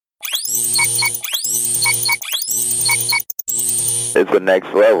It's the next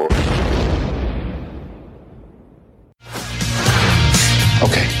level.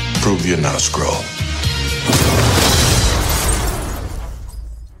 Okay, prove you're not a Skrull.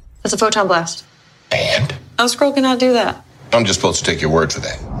 That's a photon blast. And? A Skrull cannot do that. I'm just supposed to take your word for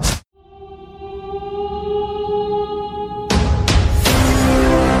that.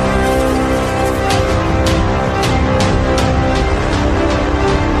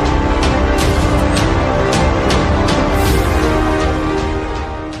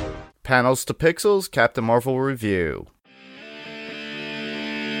 Panels to Pixels, Captain Marvel review.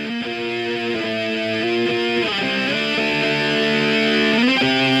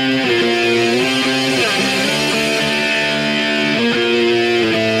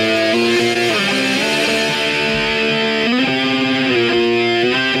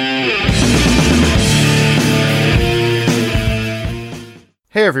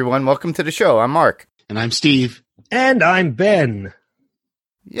 Hey everyone, welcome to the show. I'm Mark. And I'm Steve. And I'm Ben.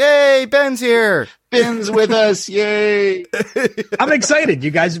 Yay, Ben's here. Ben's with us. Yay. I'm excited. You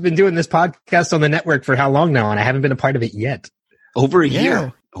guys have been doing this podcast on the network for how long now? And I haven't been a part of it yet. Over a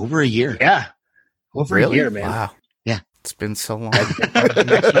year. Over a year. Yeah. Over Really? a year, man. Wow. Yeah. It's been so long. I've been part of the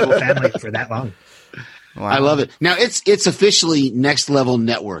Next Level family for that long. Wow. I love it. Now it's officially Next Level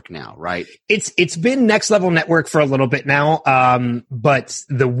Network now, right? It's been Next Level Network for a little bit now, but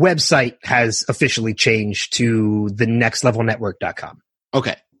the website has officially changed to the nextlevelnetwork.com.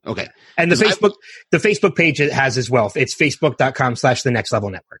 Okay. And the Facebook page it has as well. It's facebook.com/the Next Level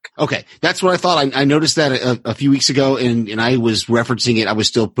Network. Okay. That's what I thought. I noticed that a few weeks ago and I was referencing it. I was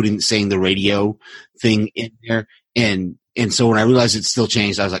still saying the radio thing in there. And so when I realized it still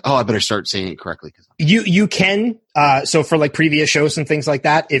changed, I was like, oh, I better start saying it correctly. You can, so for like previous shows and things like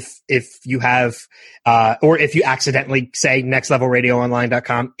that, if you have, or if you accidentally say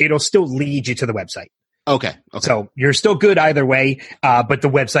nextlevelradioonline.com, it'll still lead you to the website. Okay. So you're still good either way, but the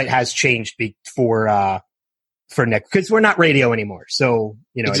website has changed for next, because we're not radio anymore. So,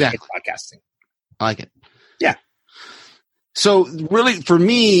 exactly. It's podcasting. I like it. Yeah. So really for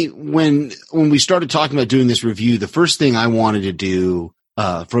me, when we started talking about doing this review, the first thing I wanted to do,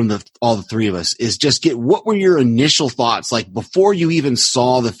 from all the three of us is just get, what were your initial thoughts? Like before you even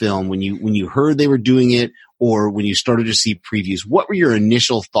saw the film, when you heard they were doing it or when you started to see previews, what were your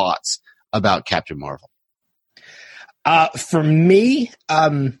initial thoughts about Captain Marvel? For me,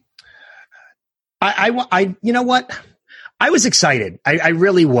 I you know what? I was excited. I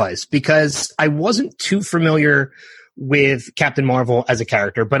really was, because I wasn't too familiar with Captain Marvel as a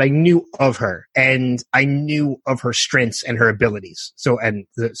character, but I knew of her and I knew of her strengths and her abilities. So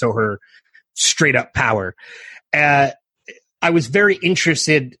her straight up power. I was very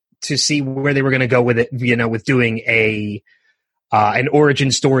interested to see where they were going to go with it, with doing an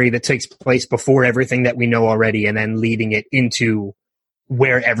origin story that takes place before everything that we know already and then leading it into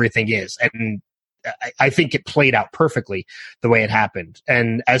where everything is. And I think it played out perfectly the way it happened.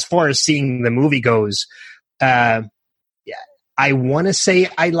 And as far as seeing the movie goes, I want to say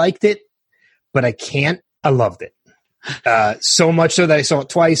I liked it, but I can't. I loved it. So much so that I saw it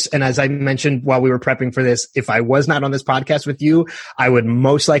twice. And as I mentioned while we were prepping for this, if I was not on this podcast with you, I would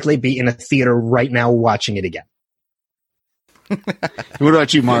most likely be in a theater right now watching it again. What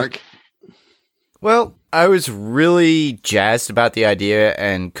about you, Mark? Well, I was really jazzed about the idea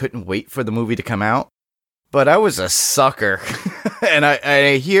and couldn't wait for the movie to come out. But I was a sucker. And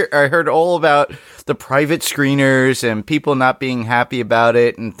I heard all about the private screeners and people not being happy about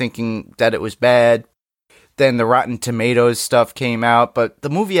it and thinking that it was bad. Then the Rotten Tomatoes stuff came out, but the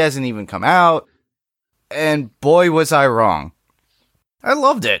movie hasn't even come out. And boy, was I wrong. I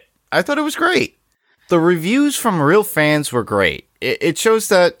loved it. I thought it was great. The reviews from real fans were great. It shows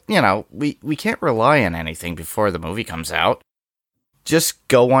that, we can't rely on anything before the movie comes out. Just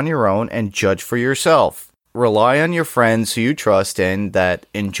go on your own and judge for yourself. Rely on your friends who you trust in that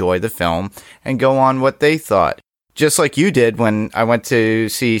enjoy the film and go on what they thought. Just like you did when I went to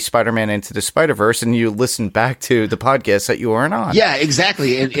see Spider-Man Into the Spider-Verse and you listened back to the podcast that you weren't on. Yeah,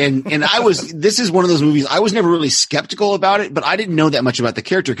 exactly. And this is one of those movies, I was never really skeptical about it, but I didn't know that much about the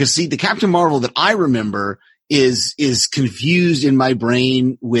character. Cause see, the Captain Marvel that I remember is confused in my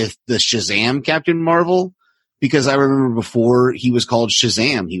brain with the Shazam Captain Marvel. Because I remember before he was called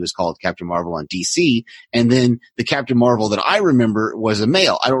Shazam, he was called Captain Marvel on DC. And then the Captain Marvel that I remember was a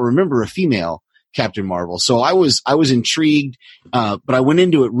male. I don't remember a female Captain Marvel. So I was intrigued, but I went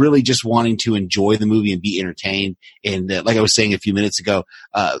into it really just wanting to enjoy the movie and be entertained. And like I was saying a few minutes ago,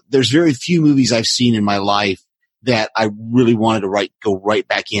 there's very few movies I've seen in my life that I really wanted to go right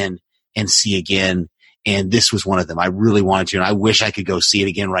back in and see again. And this was one of them. I really wanted to, and I wish I could go see it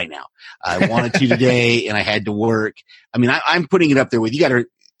again right now. I wanted to today, and I had to work. I mean, I'm putting it up there with,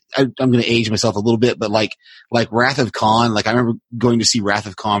 I'm going to age myself a little bit, but like Wrath of Khan, like I remember going to see Wrath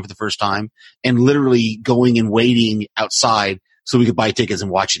of Khan for the first time and literally going and waiting outside so we could buy tickets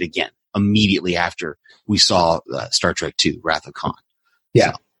and watch it again immediately after we saw Star Trek II, Wrath of Khan.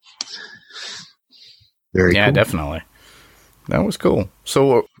 Yeah. So, very cool. Definitely. That was cool.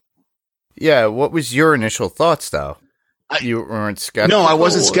 So, yeah, what was your initial thoughts, though? You weren't skeptical? No, I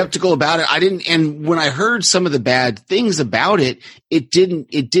wasn't skeptical about it. I didn't. And when I heard some of the bad things about it, it didn't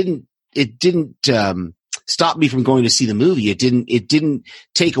stop me from going to see the movie. It didn't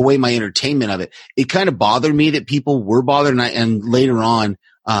take away my entertainment of it. It kind of bothered me that people were bothered. And later on,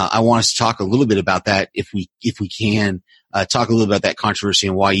 I want us to talk a little bit about that if we can, talk a little about that controversy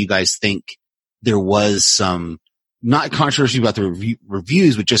and why you guys think there was some, not controversy about the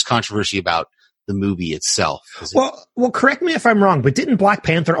reviews, but just controversy about the movie itself. Well, correct me if I'm wrong, but didn't Black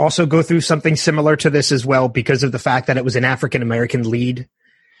Panther also go through something similar to this as well because of the fact that it was an African-American lead?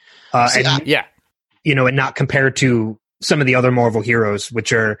 And not compared to some of the other Marvel heroes,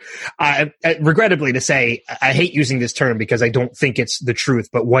 which are, regrettably to say, I hate using this term because I don't think it's the truth,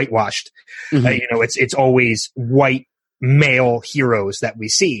 but whitewashed. Mm-hmm. It's always white male heroes that we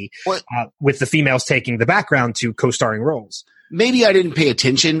see, with the females taking the background to co-starring roles. Maybe I didn't pay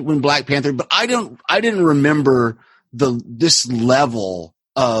attention when Black Panther, but I didn't remember this level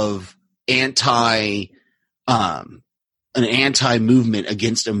of an anti-movement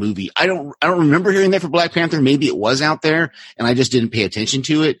against a movie. I don't remember hearing that for Black Panther. Maybe it was out there and I just didn't pay attention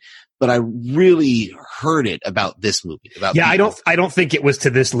to it, but I really heard it about this movie. I don't think it was to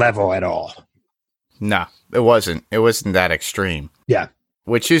this level at all. No, it wasn't. It wasn't that extreme. Yeah.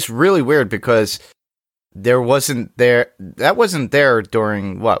 Which is really weird because that wasn't there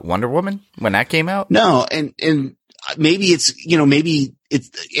during Wonder Woman when that came out? No. And maybe it's,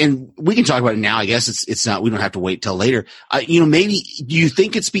 and we can talk about it now. I guess it's not, we don't have to wait till later. Maybe do you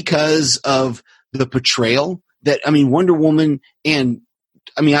think it's because of the portrayal that, Wonder Woman and,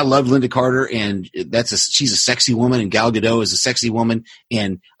 I love Linda Carter and she's a sexy woman and Gal Gadot is a sexy woman.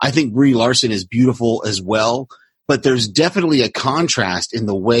 And I think Brie Larson is beautiful as well, but there's definitely a contrast in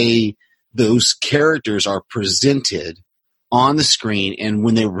the way those characters are presented on the screen and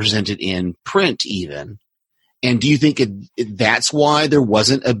when they were presented in print even. And do you think that's why there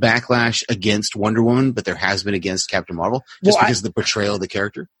wasn't a backlash against Wonder Woman, but there has been against Captain Marvel just because of the portrayal of the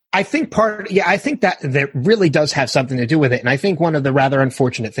character? I think I think that really does have something to do with it. And I think one of the rather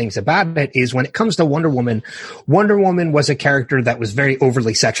unfortunate things about it is when it comes to Wonder Woman was a character that was very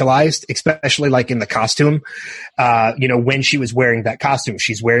overly sexualized, especially like in the costume. When she was wearing that costume,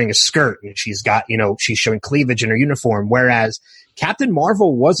 she's wearing a skirt and she's got, she's showing cleavage in her uniform. Whereas Captain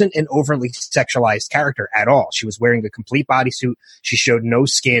Marvel wasn't an overly sexualized character at all. She was wearing a complete bodysuit. She showed no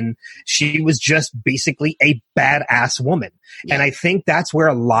skin. She was just basically a badass woman. Yeah. And I think that's where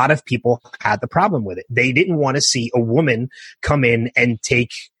a lot of people had the problem with it. They didn't want to see a woman come in and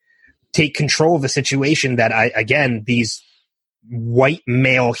take control of a situation that these white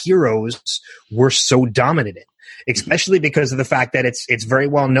male heroes were so dominant in. Especially because of the fact that it's very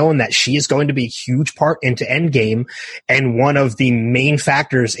well known that she is going to be a huge part into Endgame and one of the main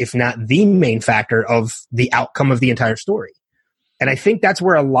factors, if not the main factor, of the outcome of the entire story. And I think that's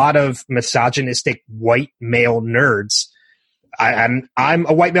where a lot of misogynistic white male nerds, I'm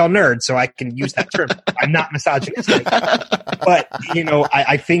a white male nerd, so I can use that term. I'm not misogynistic. But,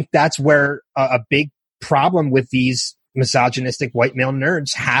 I think that's where a big problem with these misogynistic white male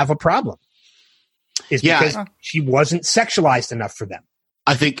nerds have a problem. Is because she wasn't sexualized enough for them.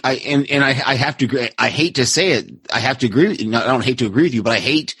 I think I have to agree. I hate to say it. I have to agree with you. I don't hate to agree with you, but I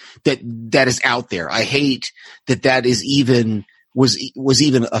hate that is out there. I hate that is even was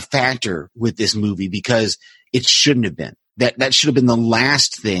even a factor with this movie because it shouldn't have been. That should have been the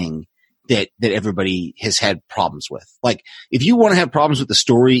last thing that everybody has had problems with. Like, if you want to have problems with the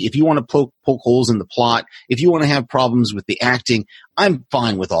story, if you want to poke holes in the plot, if you want to have problems with the acting, I'm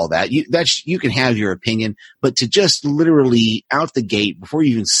fine with all that. You can have your opinion, but to just literally out the gate before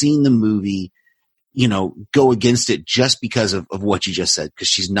you even seen the movie, go against it just because of what you just said, because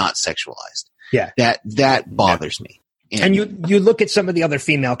she's not sexualized. Yeah. That bothers me. And you look at some of the other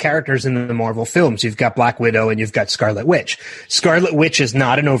female characters in the Marvel films. You've got Black Widow and you've got Scarlet Witch. Scarlet Witch is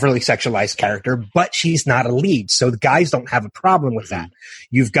not an overly sexualized character, but she's not a lead. So the guys don't have a problem with that.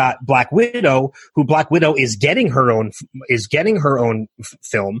 You've got Black Widow, who Black Widow is getting her own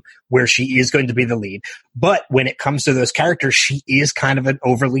film where she is going to be the lead. But when it comes to those characters, she is kind of an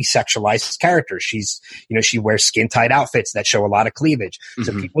overly sexualized character. She's, she wears skin tight outfits that show a lot of cleavage.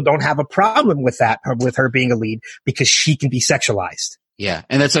 So people don't have a problem with that, with her being a lead, because she can be sexualized. Yeah.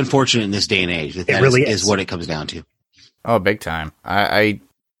 And that's unfortunate in this day and age. That really is what it comes down to. Oh, big time. I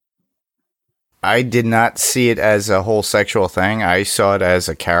did not see it as a whole sexual thing. I saw it as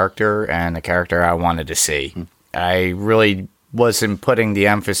a character, and a character I wanted to see. I really wasn't putting the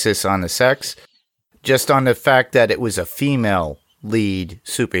emphasis on the sex, just on the fact that it was a female lead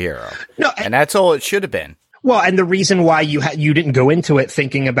superhero. No, and that's all it should have been. Well, and the reason why you didn't go into it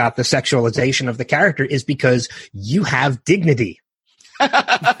thinking about the sexualization of the character is because you have dignity.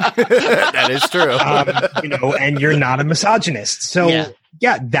 That is true. And you're not a misogynist. So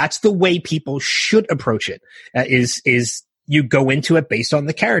yeah, that's the way people should approach it. Is you go into it based on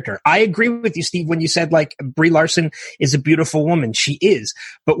the character. I agree with you, Steve, when you said like Brie Larson is a beautiful woman. She is.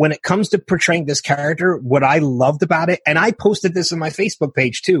 But when it comes to portraying this character, what I loved about it, and I posted this on my Facebook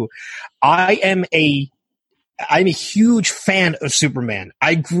page too, I'm a huge fan of Superman.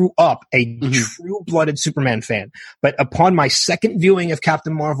 I grew up a true-blooded Superman fan. But upon my second viewing of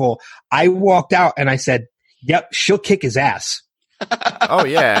Captain Marvel, I walked out and I said, yep, she'll kick his ass. Oh,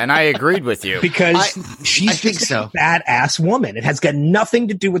 yeah, and I agreed with you. Because she's just a badass woman. It has got nothing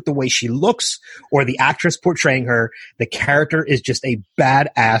to do with the way she looks or the actress portraying her. The character is just a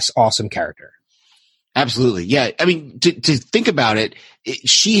badass, awesome character. Absolutely. Yeah. I mean, to think about it,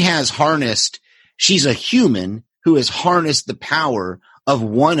 she's a human who has harnessed the power of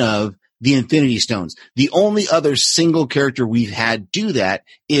one of the Infinity Stones. The only other single character we've had do that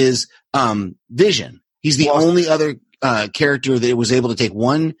is Vision. He's the only other character that was able to take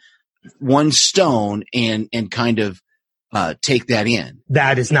one stone and kind of take that in.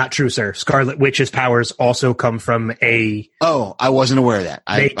 That is not true, sir. Scarlet Witch's powers also come from a... Oh, I wasn't aware of that.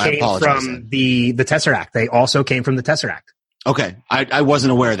 I apologize. They came from the Tesseract. They also came from the Tesseract. Okay. I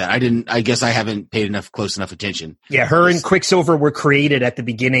wasn't aware of that. I guess I haven't paid close enough attention. Yeah, her and Quicksilver were created at the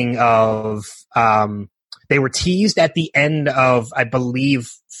beginning of, they were teased at the end of, I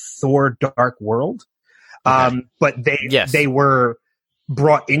believe, Thor Dark World. Okay. But they were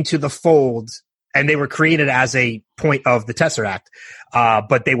brought into the fold, and they were created as a point of the Tesseract.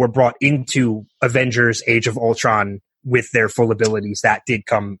 But they were brought into Avengers Age of Ultron with their full abilities. That did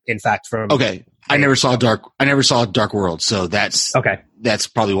come, in fact, from... Okay. I never saw Dark World, so that's okay. That's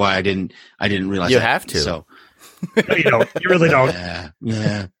probably why I didn't realize you that. Have to. So no, you don't. You really don't.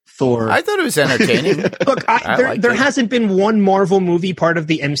 Yeah. Thor. I thought it was entertaining. Look, there hasn't been one Marvel movie part of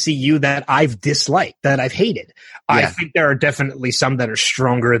the MCU that I've disliked, that I've hated. Yeah. I think there are definitely some that are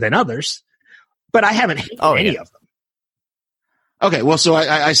stronger than others, but I haven't hated any of them. Okay, well, so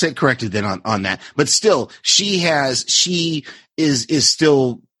I said corrected then on that, but still, she has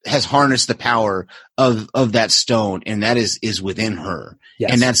harnessed the power of that stone, and that is within her.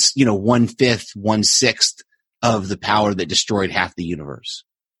 Yes. And that's, 1/5, 1/6 of the power that destroyed half the universe.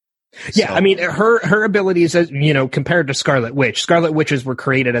 Yeah. So, I mean, her abilities, compared to Scarlet Witches were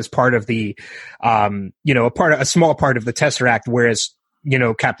created as part of the, a small part of the Tesseract, whereas,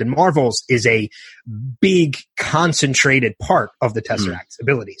 Captain Marvel's is a big concentrated part of the Tesseract's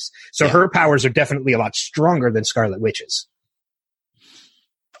abilities. So her powers are definitely a lot stronger than Scarlet Witch's.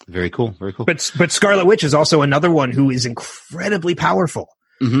 Very cool. Very cool. But Scarlet Witch is also another one who is incredibly powerful.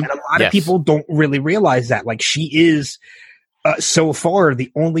 And a lot of people don't really realize that. Like, she is so far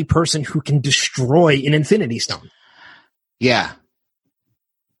the only person who can destroy an Infinity Stone. Yeah.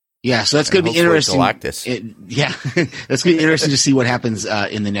 Yeah, so that's going to be interesting. Galactus. That's going to be interesting to see what happens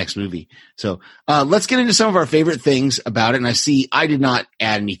in the next movie. So let's get into some of our favorite things about it. And I did not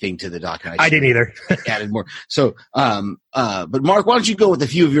add anything to the doc. I didn't either. Added more. So, but Mark, why don't you go with a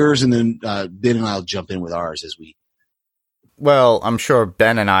few of yours, and then Ben and I'll jump in with ours as we. Well, I'm sure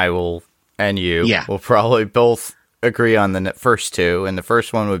Ben and I will, and you will probably both agree on the first two. And the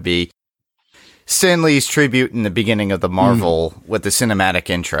first one would be Stan Lee's tribute in the beginning of the Marvel with the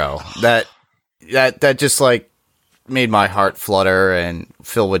cinematic intro. That just like made my heart flutter and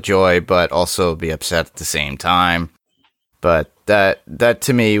fill with joy, but also be upset at the same time. But that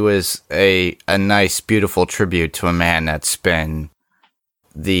to me was a nice, beautiful tribute to a man that's been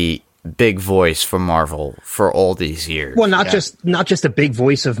the big voice for Marvel for all these years. Well, not just a big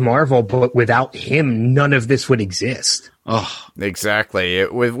voice of Marvel, but without him, none of this would exist. Oh, exactly.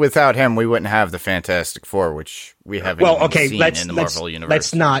 Without him, we wouldn't have the Fantastic Four, which we haven't seen in the Marvel universe.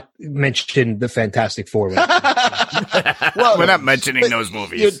 Let's not mention the Fantastic Four. Well, we're not mentioning those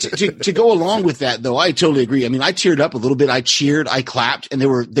movies. To go along with that, though, I totally agree. I mean, I teared up a little bit. I cheered, I clapped, and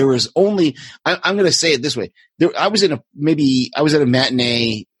there was only. I'm going to say it this way: I was at a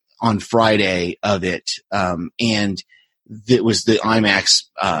matinee on Friday of it, and it was the IMAX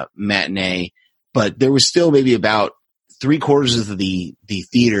matinee, but there was still maybe about 3/4 of the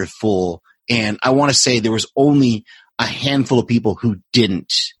theater full, and I want to say there was only a handful of people who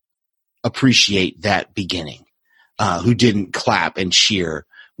didn't appreciate that beginning, who didn't clap and cheer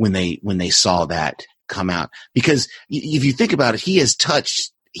when they saw that come out. Because if you think about it, he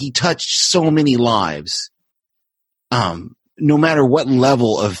touched so many lives. No matter what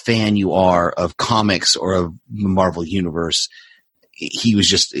level of fan you are of comics or of the Marvel Universe, he was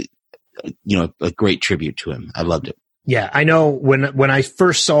just, a great tribute to him. I loved it. Yeah, I know when I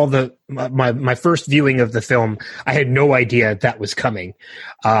first saw my first viewing of the film, I had no idea that was coming.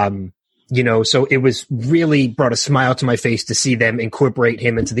 So it was really brought a smile to my face to see them incorporate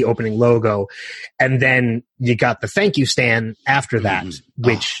him into the opening logo. And then you got the thank you Stan after that,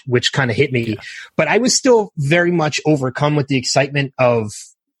 which kind of hit me. Yeah. But I was still very much overcome with the excitement of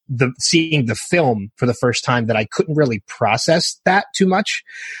seeing the film for the first time, that I couldn't really process that too much.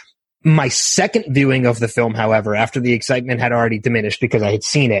 My second viewing of the film, however, after the excitement had already diminished because I had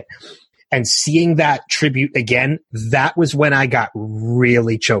seen it, and seeing that tribute again, that was when I got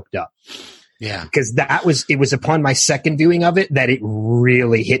really choked up. Yeah. Because it was upon my second viewing of it that it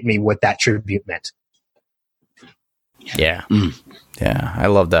really hit me what that tribute meant. Yeah. Yeah, I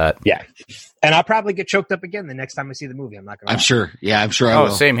love that. Yeah. And I'll probably get choked up again the next time I see the movie. I'm not going to. I'm sure. Yeah, I'm sure I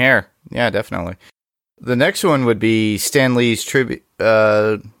will. Same here. Yeah, definitely. The next one would be Stan Lee's tribute,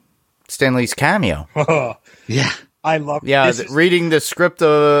 Stan Lee's cameo. Oh, yeah. I love reading the script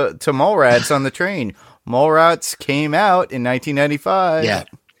to Mallrats on the train. Mallrats came out in 1995. Yeah.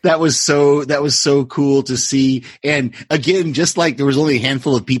 That was so cool to see. And again, just like there was only a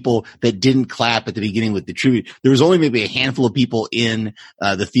handful of people that didn't clap at the beginning with the tribute, there was only maybe a handful of people in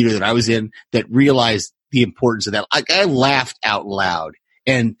the theater that I was in that realized the importance of that. I laughed out loud.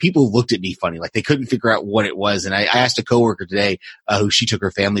 And people looked at me funny, like they couldn't figure out what it was. And I asked a coworker today, who she took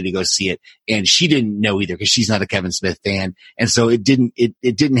her family to go see it, and she didn't know either because she's not a Kevin Smith fan. And so it didn't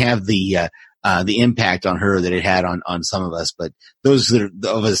have the impact on her that it had on some of us. But those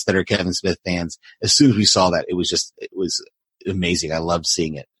of us that are Kevin Smith fans, as soon as we saw that, it was amazing. I loved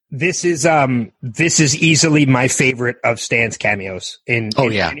seeing it. This is easily my favorite of Stan's cameos in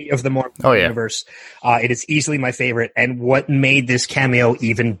any of the Marvel universe. It is easily my favorite. And what made this cameo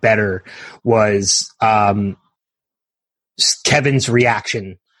even better was Kevin's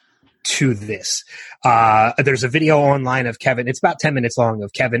reaction to this. There's a video online of Kevin. It's about 10 minutes long,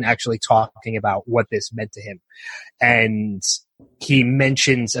 of Kevin actually talking about what this meant to him. And he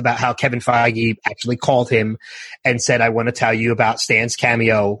mentions about how Kevin Feige actually called him and said, I want to tell you about Stan's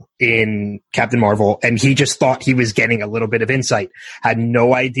cameo in Captain Marvel. And he just thought he was getting a little bit of insight, had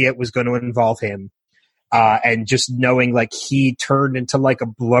no idea it was going to involve him. And just knowing, like, he turned into like a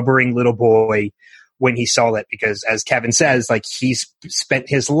blubbering little boy when he saw it, because as Kevin says, like, he's spent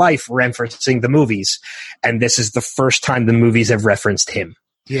his life referencing the movies, and this is the first time the movies have referenced him.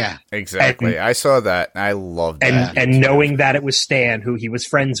 Yeah, exactly. I saw that. I loved that. And knowing that it was Stan, who he was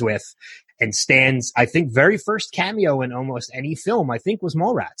friends with, and Stan's, I think, very first cameo in almost any film, I think, was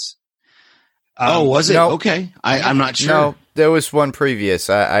Mallrats. Was it? No, okay. I'm not sure. No, there was one previous.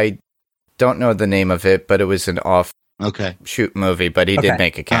 I don't know the name of it, but it was an shoot movie, but he did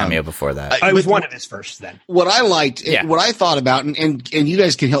make a cameo before that. It was one of his first then. What I liked, what I thought about, and you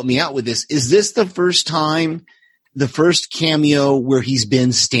guys can help me out with this, is this the first cameo where he's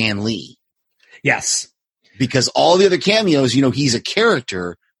been Stan Lee? Yes. Because all the other cameos, he's a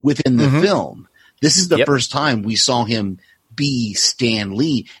character within the film. This is the first time we saw him be Stan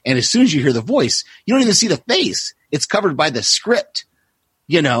Lee. And as soon as you hear the voice, you don't even see the face. It's covered by the script.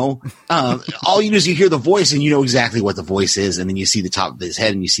 All you do is you hear the voice and you know exactly what the voice is. And then you see the top of his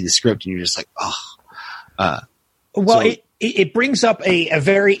head and you see the script and you're just like, it brings up a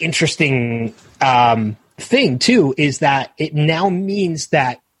very interesting thing too, is that it now means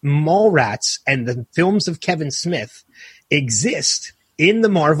that Mallrats and the films of Kevin Smith exist in the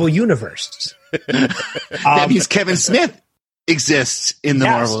Marvel universe. That means Kevin Smith exists in the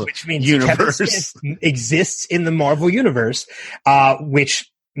Marvel which means universe. Kevin Smith exists in the Marvel universe,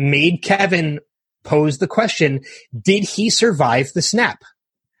 which made Kevin pose the question, did he survive the snap?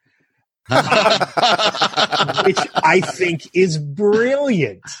 which I think is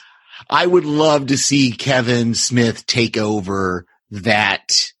brilliant. I would love to see Kevin Smith take over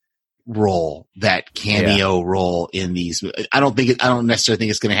that role, that cameo role in these. I don't necessarily think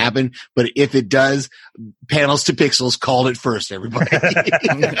it's going to happen, but if it does, Panels to Pixels called it first, everybody.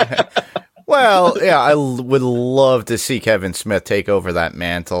 Well, yeah, I would love to see Kevin Smith take over that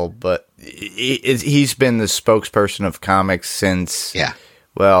mantle, but he's been the spokesperson of comics since,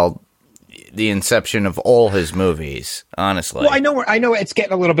 well, the inception of all his movies, honestly. Well, I know it's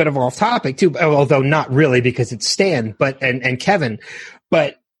getting a little bit of off topic too, although not really because it's Stan, and Kevin,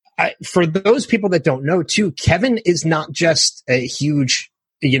 but for those people that don't know too, Kevin is not just a huge,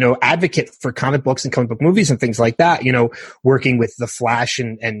 advocate for comic books and comic book movies and things like that, working with The Flash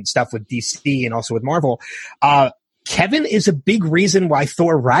and stuff with DC and also with Marvel. Kevin is a big reason why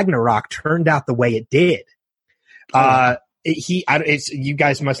Thor Ragnarok turned out the way it did. You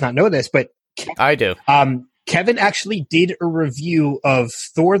guys must not know this, but I do. Kevin actually did a review of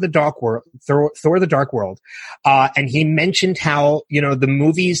Thor: The Dark World, and he mentioned how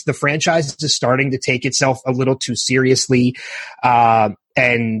the franchise is starting to take itself a little too seriously, and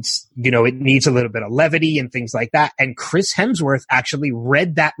it needs a little bit of levity and things like that. And Chris Hemsworth actually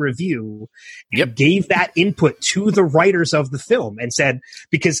read that review and gave that input to the writers of the film and said,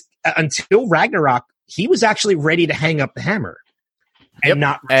 because until Ragnarok, he was actually ready to hang up the hammer and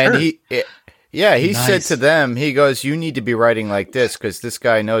not return. And he said to them, he goes, you need to be writing like this because this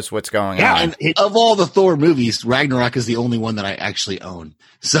guy knows what's going on. And of all the Thor movies, Ragnarok is the only one that I actually own.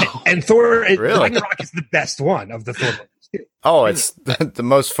 So, and Thor, Ragnarok is the best one of the Thor movies. Oh, it's the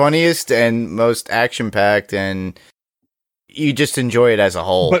most funniest and most action-packed, and you just enjoy it as a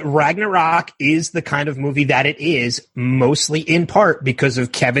whole. But Ragnarok is the kind of movie that it is, mostly in part because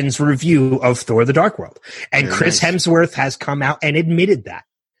of Kevin's review of Thor: The Dark World. And Chris Hemsworth has come out and admitted that.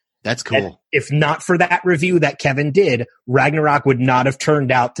 That's cool. And if not for that review that Kevin did, Ragnarok would not have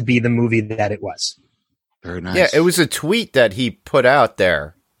turned out to be the movie that it was. Very nice. Yeah, it was a tweet that he put out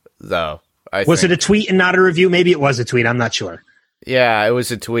there, though. Was it a tweet and not a review? Maybe it was a tweet. I'm not sure. Yeah, it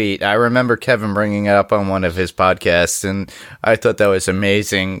was a tweet. I remember Kevin bringing it up on one of his podcasts, and I thought that was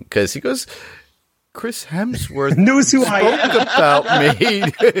amazing because he goes, Chris Hemsworth knows who I am about me.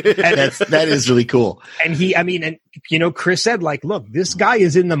 That is really cool. And Chris said, look, this guy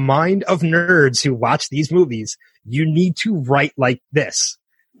is in the mind of nerds who watch these movies. You need to write like this.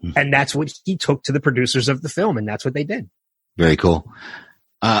 And that's what he took to the producers of the film, and that's what they did. Very cool.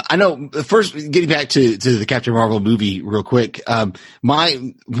 I know, first, getting back to the Captain Marvel movie real quick,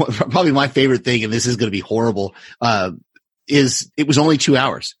 probably my favorite thing, and this is going to be horrible, is it was only 2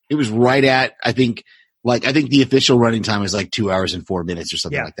 hours. It was right at, I think the official running time is 2 hours and 4 minutes or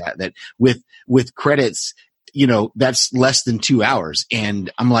something like that. That with credits, that's less than 2 hours.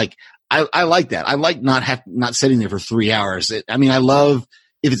 And I'm like, I like that. I like not sitting there for 3 hours. I love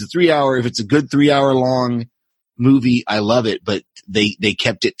if it's if it's a good 3 hour long movie, I love it, but they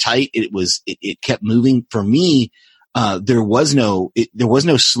kept it tight. It kept moving. For me, there was no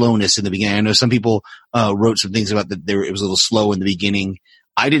slowness in the beginning. I know some people wrote some things about that it was a little slow in the beginning.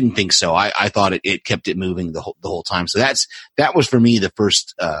 I didn't think so. I thought it kept it moving the whole time. So that was for me the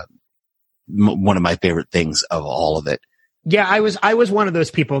first one of my favorite things of all of it. Yeah, I was one of those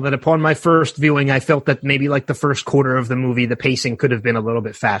people that upon my first viewing, I felt that maybe the first quarter of the movie, the pacing could have been a little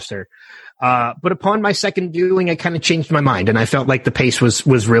bit faster. But upon my second viewing, I kind of changed my mind and I felt like the pace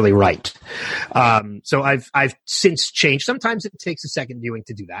was really right. So I've since changed. Sometimes it takes a second viewing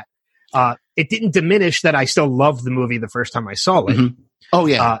to do that. It didn't diminish that I still loved the movie the first time I saw it. Mm-hmm. Oh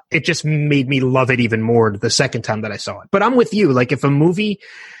yeah. It just made me love it even more the second time that I saw it. But I'm with you. If a movie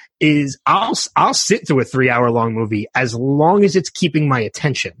I'll sit through a 3 hour long movie as long as it's keeping my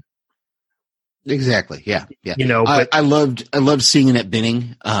attention. Exactly. Yeah. Yeah. But I loved seeing Annette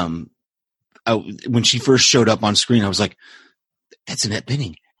Bening. When she first showed up on screen, I was like, that's Annette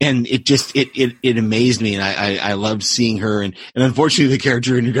Bening. And it amazed me. And I loved seeing her. And unfortunately the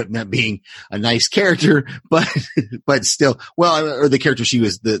character ended up not being a nice character, but still, or the character she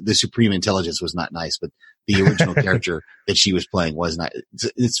was, the Supreme Intelligence was not nice, but the original character that she was playing was not.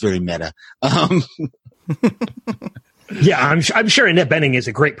 It's very meta. Yeah, I'm sure Annette Bening is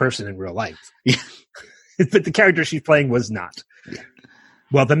a great person in real life. Yeah. But the character she's playing was not. Yeah.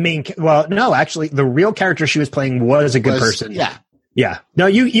 No, actually, the real character she was playing was a good person. Yeah. Yeah. No,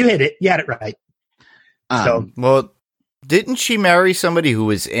 you hit it. You had it right. Well, didn't she marry somebody who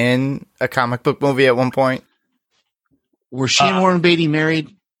was in a comic book movie at one point? Were she and Warren Beatty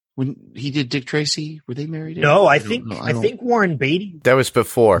married? When he did Dick Tracy, were they married? No, I think Warren Beatty. That was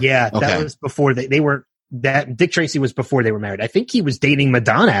before. Yeah, that was before they were. That Dick Tracy was before they were married. I think he was dating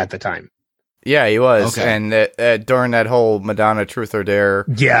Madonna at the time. Yeah, he was. Okay. And during that whole Madonna Truth or Dare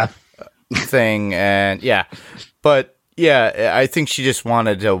Yeah. thing, and but I think she just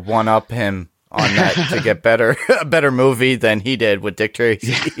wanted to one up him on that to get a better movie than he did with Dick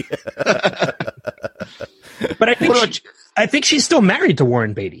Tracy. But I think she's still married to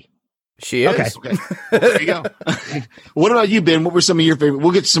Warren Beatty. She is. Okay. Okay. Well, there you go. What about you, Ben? What were some of your favorite?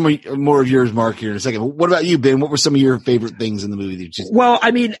 We'll get more of yours, Mark, here in a second. What about you, Ben? What were some of your favorite things in the movie? Well,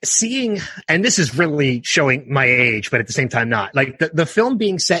 I mean, seeing, and this is really showing my age, but at the same time not. Like the film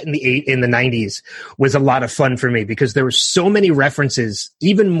being set in the 90s was a lot of fun for me because there were so many references,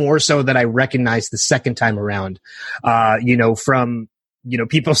 even more so that I recognized the second time around. From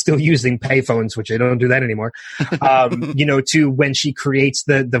people still using payphones, which I don't do that anymore. To when she creates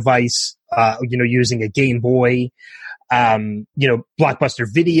the device, using a Game Boy, Blockbuster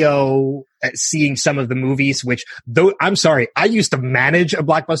Video, seeing some of the movies, which though I'm sorry, I used to manage a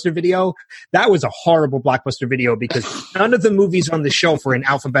Blockbuster Video. That was a horrible Blockbuster Video because none of the movies on the shelf were in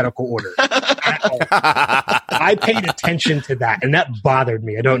alphabetical order. I paid attention to that and that bothered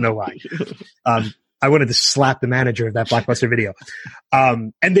me. I don't know why. I wanted to slap the manager of that Blockbuster Video.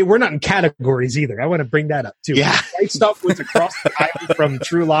 And they were not in categories either. I want to bring that up too. Yeah. White stuff was across the aisle from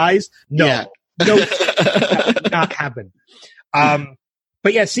True Lies. No, Yeah. no, that did not happen.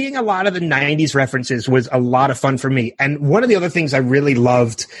 But yeah, seeing a lot of the 90s references was a lot of fun for me. And one of the other things I really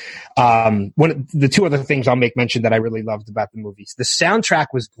loved, one of the two other things I'll make mention that I really loved about the movies, the soundtrack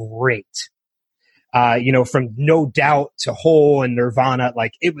was great. From No Doubt to Hole and Nirvana,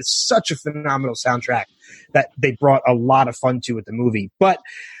 like it was such a phenomenal soundtrack that they brought a lot of fun to with the movie. But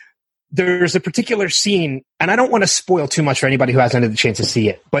there's a particular scene, and I don't want to spoil too much for anybody who hasn't had the chance to see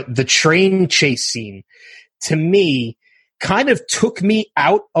it, but the train chase scene to me kind of took me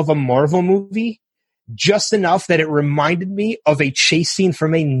out of a Marvel movie just enough that it reminded me of a chase scene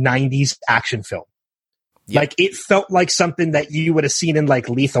from a 90s action film. Yep. Like it felt like something that you would have seen in like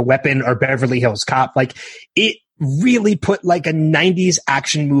Lethal Weapon or Beverly Hills Cop. Like it really put like a 90s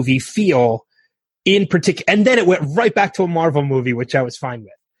action movie feel in particular. And then it went right back to a Marvel movie, which I was fine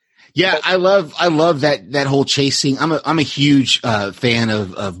with. Yeah, I love that whole chase scene. I'm a huge fan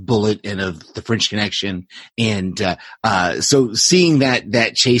of Bullet and of The French Connection, and so seeing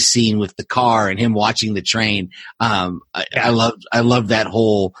that chase scene with the car and him watching the train, I love that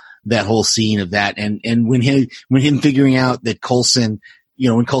whole scene of that, and when him figuring out that Coulson,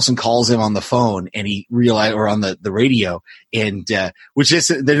 when Coulson calls him on the phone and he realized, or on the radio, and which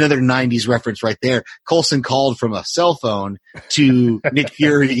is another 90s reference right there. Coulson called from a cell phone to Nick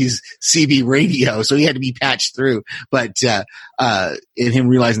Fury's CB radio, so he had to be patched through. But and him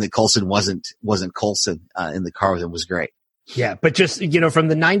realizing that Coulson wasn't Coulson in the car with him was great. Yeah, but just, from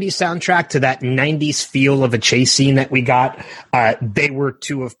the 90s soundtrack to that 90s feel of a chase scene that we got, they were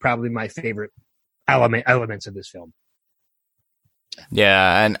two of probably my favorite elements of this film.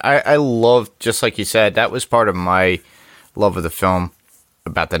 Yeah, and I loved, just like you said, that was part of my love of the film,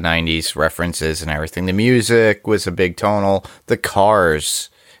 about the 90s references and everything. The music was a big tonal. The cars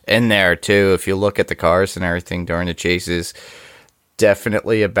in there, too. If you look at the cars and everything during the chases,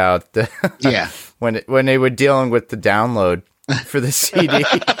 definitely about the when they were dealing with the download for the CD.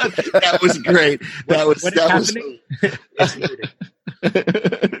 That was great. What is happening?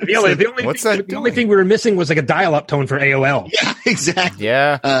 The only thing we were missing was like a dial-up tone for AOL. Yeah, exactly.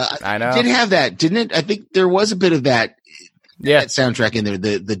 Yeah, I know. It did have that, didn't it? I think there was a bit of that. Yeah, that soundtrack in there.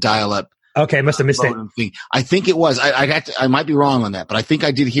 The dial-up. Okay, must have missed it. Thing. I think it was. I might be wrong on that, but I think I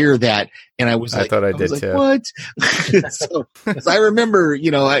did hear that, and I was. I thought I did too. What? So I remember,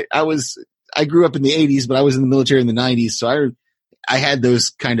 I grew up in the 80s, but I was in the military in the 90s, so I had those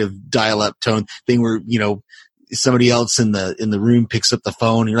kind of dial-up tone thing where somebody else in the room picks up the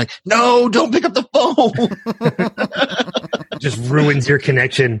phone, and you're like, no, don't pick up the phone. Just ruins your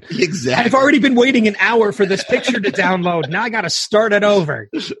connection. Exactly. I've already been waiting an hour for this picture to download. Now I got to start it over.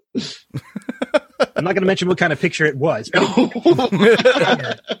 I'm not going to mention what kind of picture it was.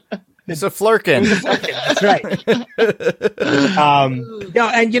 It's a flirkin. That's right.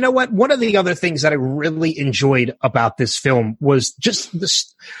 And you know what? One of the other things that I really enjoyed about this film was just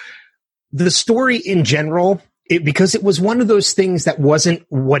the story in general, because it was one of those things that wasn't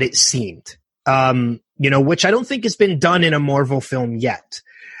what it seemed, which I don't think has been done in a Marvel film yet.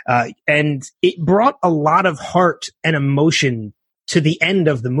 And it brought a lot of heart and emotion to the end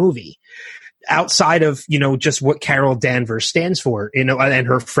of the movie, outside of, just what Carol Danvers stands for, and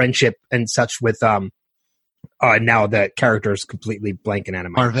her friendship and such with, now the character is completely blanking out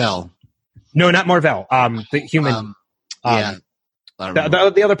of my Marvel. No, not Marvel. The human, yeah.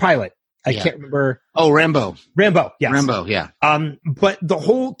 the other pilot. I can't remember. Oh, Rambo. Yes. Rambo, yeah. But the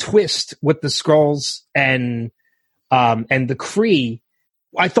whole twist with the Skrulls and the Kree,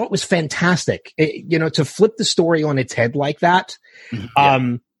 I thought was fantastic. To flip the story on its head like that.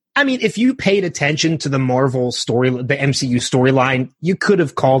 Yeah. I mean, if you paid attention to the Marvel story, the MCU storyline, you could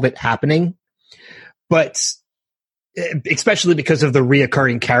have called it happening. But especially because of the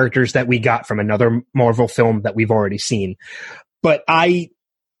reoccurring characters that we got from another Marvel film that we've already seen. But I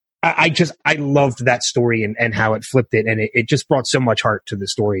loved that story and how it flipped it. And it just brought so much heart to the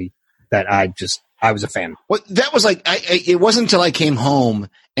story that I was a fan. Well, that was like, it wasn't until I came home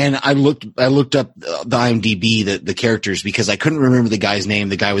and I looked up the IMDb, the characters, because I couldn't remember the guy's name,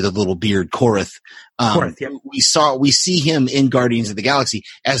 the guy with the little beard, Korath. Yep. We see him in Guardians of the Galaxy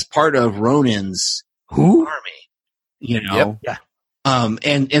as part of Ronin's army, Yep. Yeah.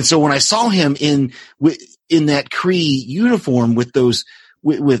 And so when I saw him in that Kree uniform with those,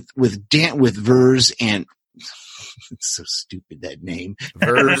 with Vers and, it's so stupid, that name.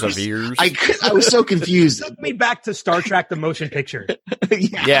 Vers of ears. I was so confused. It took me back to Star Trek, the motion picture.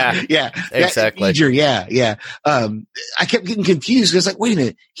 Yeah. Exactly. Yeah. I kept getting confused because, like, wait a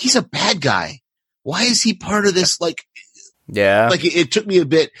minute, he's a bad guy. Why is he part of this? Like, yeah. Like it took me a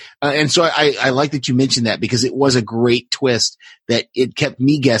bit. And so I like that you mentioned that, because it was a great twist that it kept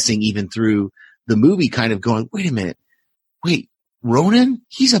me guessing even through the movie, kind of going, wait a minute. Wait, Ronin?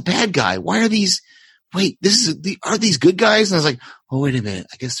 He's a bad guy. Why are these? Wait, are these good guys? And I was like, oh, wait a minute.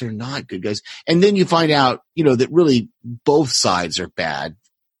 I guess they're not good guys. And then you find out, that really both sides are bad,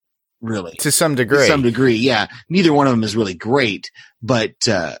 really. To some degree. Yeah. Neither one of them is really great, but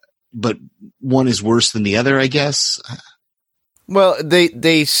one is worse than the other, I guess. Well,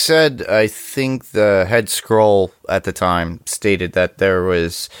 they said, I think the head Skrull at the time stated that there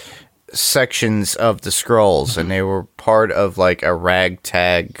was sections of the Skrulls and they were part of like a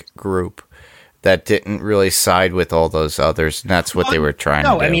ragtag group that didn't really side with all those others, and that's what they were trying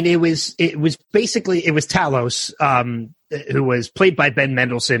to do. No, I mean, it was basically Talos, who was played by Ben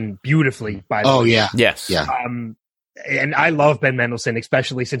Mendelsohn beautifully, by the way. Oh, yeah. Yes. Yeah. And I love Ben Mendelsohn,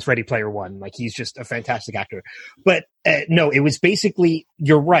 especially since Ready Player One. Like, he's just a fantastic actor. But no, it was basically,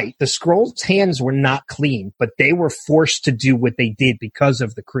 you're right, the Skrulls' hands were not clean, but they were forced to do what they did because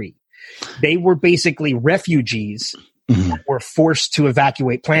of the Kree. They were basically refugees were forced to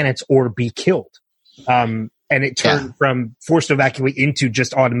evacuate planets or be killed. And it turned from forced to evacuate into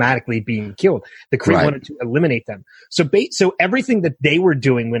just automatically being killed. The Kree wanted to eliminate them. So everything that they were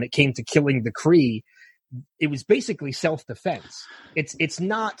doing when it came to killing the Kree, it was basically self-defense. It's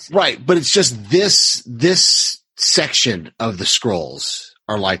not right, but it's just this section of the Skrulls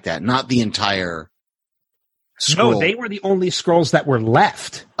are like that, not the entire Skrull. No, they were the only Skrulls that were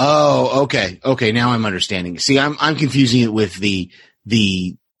left. Oh, okay. Okay, now I'm understanding. See, I'm confusing it with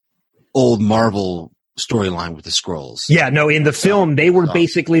the old Marvel storyline with the Skrulls. Yeah, no, in the film, they were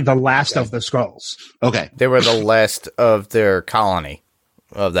basically the last of the Skrulls. Okay. They were the last of their colony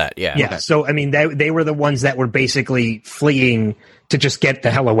of that, yeah. Yeah, okay. So, I mean, they were the ones that were basically fleeing to just get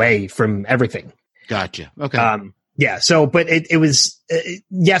the hell away from everything. Gotcha. Okay. Yeah, so, but it was,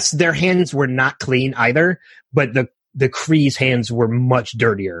 yes, their hands were not clean either, but the Kree's hands were much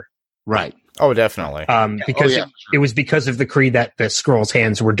dirtier. Right. Oh, definitely. Because it was because of the Kree that the Skrulls'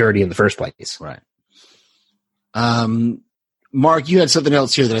 hands were dirty in the first place. Right. Mark, you had something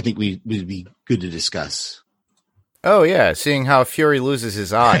else here that I think would be good to discuss. Oh, yeah, seeing how Fury loses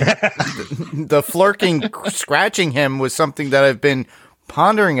his eye. the flirking, scratching him was something that I've been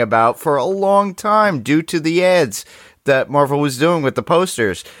pondering about for a long time due to the ads that Marvel was doing with the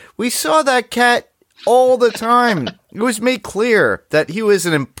posters. We saw that cat all the time. It was made clear that he was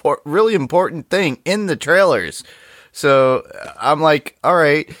an really important thing in the trailers. So I'm like, all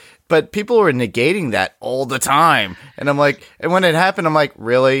right. But people were negating that all the time. And I'm like, and when it happened, I'm like,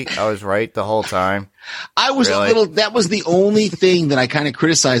 really? I was right the whole time? I was that was the only thing that I kind of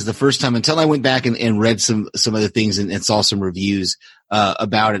criticized the first time until I went back and read some other things and saw some reviews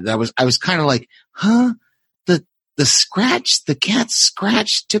about it. I was kind of like, huh? The cat's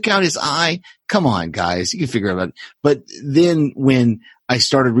scratch took out his eye. Come on, guys. You can figure it out. But then when I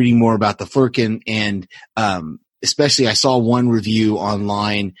started reading more about the Flerken and, especially I saw one review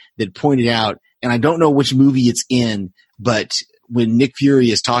online that pointed out, and I don't know which movie it's in, but when Nick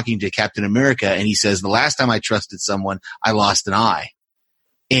Fury is talking to Captain America and he says, the last time I trusted someone, I lost an eye.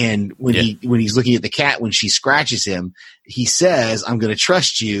 And when he's looking at the cat, when she scratches him, he says, I'm going to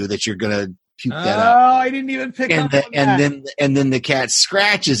trust you that you're going to puke that up. Oh, I didn't even pick up on that. And then the cat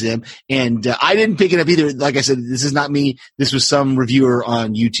scratches him. And I didn't pick it up either. Like I said, this is not me. This was some reviewer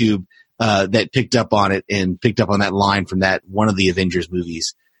on YouTube that picked up on it and picked up on that line from that one of the Avengers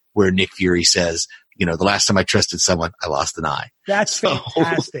movies. where Nick Fury says, the last time I trusted someone, I lost an eye. That's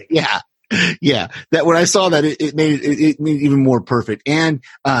fantastic. Yeah. Yeah. That when I saw that, it made it even more perfect. And,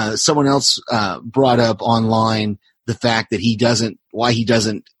 someone else, brought up online the fact that why he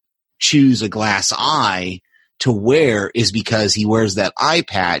doesn't choose a glass eye to wear is because he wears that eye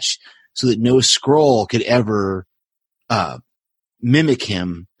patch so that no Skrull could ever, mimic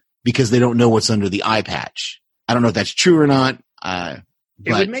him because they don't know what's under the eye patch. I don't know if that's true or not. It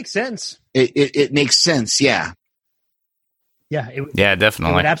would make sense. It makes sense. Yeah. Yeah. Yeah,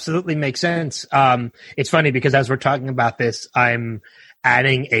 definitely. It would absolutely make sense. It's funny because as we're talking about this, I'm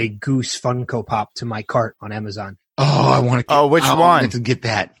adding a Goose Funko Pop to my cart on Amazon. Oh, I want to. Oh, which one? I want to get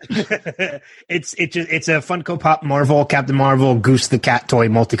that. It's a Funko Pop Captain Marvel Goose the Cat toy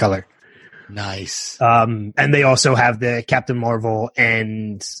multicolor. Nice. And they also have the Captain Marvel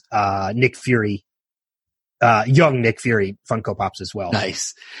and Nick Fury, young Nick Fury Funko Pops as well.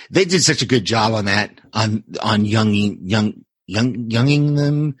 Nice. They did such a good job on that, on younging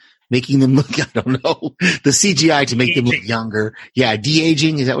them, making them look, I don't know, the CGI to make them look younger. Yeah.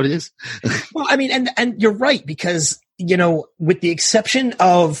 De-aging. Is that what it is? Well, I mean, and you're right, because, with the exception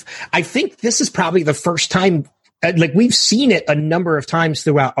of, I think this is probably the first time, like we've seen it a number of times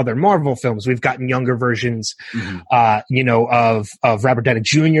throughout other Marvel films. We've gotten younger versions, of Robert Downey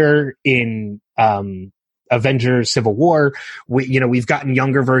Jr. in, Avengers Civil War. We've gotten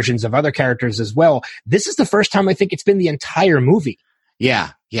younger versions of other characters as well. This is the first time I think it's been the entire movie.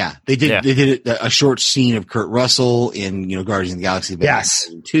 Yeah. Yeah. They did a short scene of Kurt Russell in, Guardians of the Galaxy. Yes.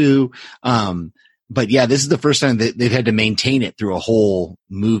 2. But yeah, this is the first time that they've had to maintain it through a whole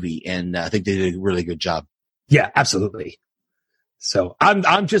movie. And I think they did a really good job. Yeah, absolutely. So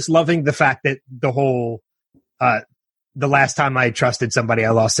I'm just loving the fact that the whole, the last time I trusted somebody, I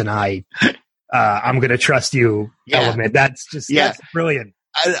lost an eye. I'm going to trust you element. That's brilliant.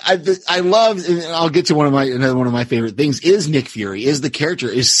 I love, and I'll get to another one of my favorite things is Nick Fury, is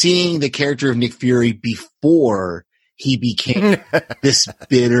seeing the character of Nick Fury before he became this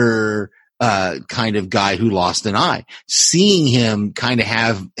bitter, kind of guy who lost an eye. Seeing him kind of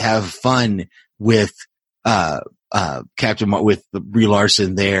have fun with, with Brie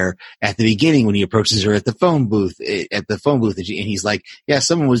Larson there at the beginning when he approaches her at the phone booth, and he's like, yeah,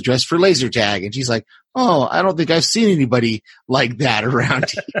 someone was dressed for laser tag. And she's like, oh, I don't think I've seen anybody like that around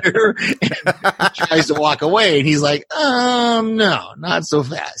here. And he tries to walk away and he's like, no, not so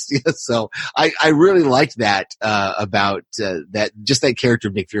fast. So I really liked that, about, that character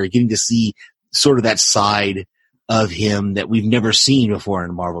of Nick Fury, getting to see sort of that side of him that we've never seen before in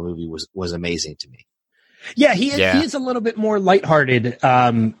a Marvel movie was amazing to me. Yeah, he is a little bit more lighthearted,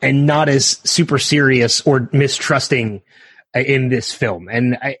 and not as super serious or mistrusting in this film.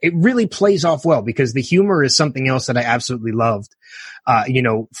 And it really plays off well because the humor is something else that I absolutely loved,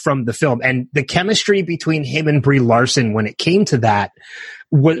 from the film. And the chemistry between him and Brie Larson when it came to that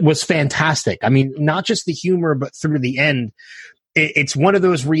was fantastic. I mean, not just the humor, but through the end, it's one of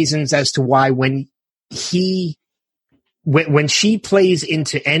those reasons as to why when she plays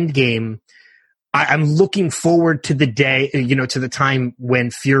into Endgame, I'm looking forward to the day, to the time when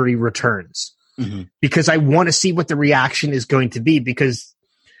Fury returns, because I want to see what the reaction is going to be. Because,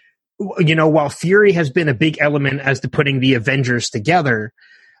 while Fury has been a big element as to putting the Avengers together,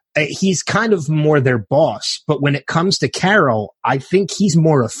 he's kind of more their boss. But when it comes to Carol, I think he's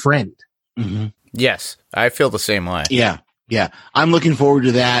more a friend. Mm-hmm. Yes, I feel the same way. Yeah. Yeah. I'm looking forward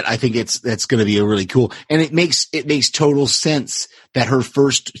to that. I think that's going to be a really cool, and it makes total sense that her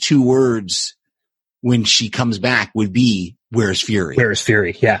first 2 words when she comes back would be, where's Fury? Where's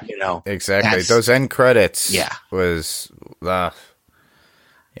Fury? Yeah. Exactly. Those end credits. Yeah. Was,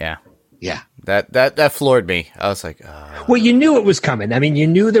 yeah. Yeah. That floored me. I was like, well, you knew it was coming. I mean, you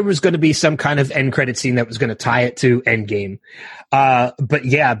knew there was going to be some kind of end credit scene that was going to tie it to Endgame.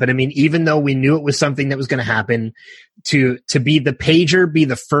 But I mean, even though we knew it was something that was going to happen, to be the pager, be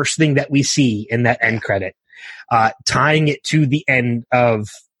the first thing that we see in that end credit, tying it to the end of,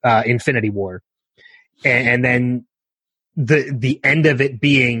 Infinity War. And then the end of it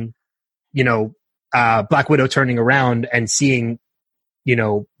being, Black Widow turning around and seeing,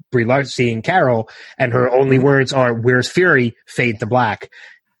 Brie Larson, seeing Carol, and her only words are, where's Fury? Fade to black.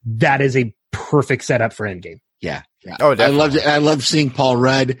 That is a perfect setup for Endgame. Yeah. Yeah. Oh, definitely. I loved seeing Paul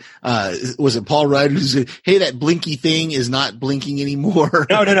Rudd. Was it Paul Rudd who's, hey, that blinky thing is not blinking anymore?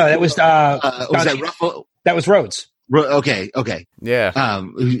 No. That was, was that Ruffalo? That was Rhodes. Okay. Yeah.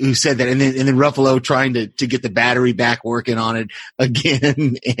 Who said that, and then Ruffalo trying to get the battery back working on it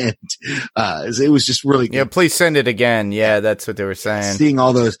again, and it was just really good. Yeah, please send it again. Yeah, that's what they were saying. Seeing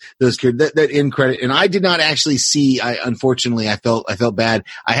all those that end credit, and I did not actually see. Unfortunately, I felt bad.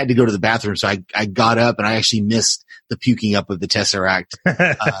 I had to go to the bathroom, so I got up and I actually missed the puking up of the Tesseract.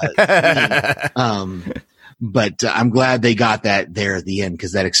 But I'm glad they got that there at the end,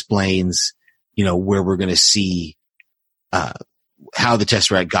 because that explains, where we're going to see how the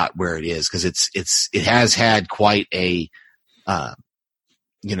Tesseract got where it is, because it has had quite a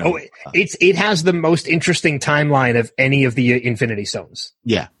it has the most interesting timeline of any of the Infinity Stones.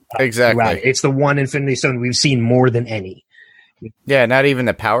 Yeah, exactly. Right. It's the one Infinity Stone we've seen more than any. Yeah, not even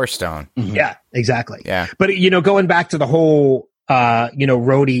the Power Stone. Mm-hmm. Yeah, exactly. Yeah. But, going back to the whole,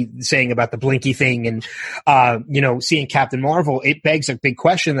 Rhodey saying about the Blinky thing and, seeing Captain Marvel, it begs a big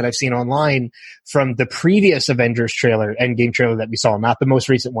question that I've seen online from the previous Avengers trailer, Endgame trailer that we saw, not the most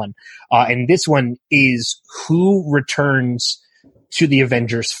recent one. And this one is who returns to the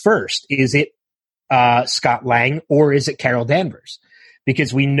Avengers first? Is it Scott Lang or is it Carol Danvers?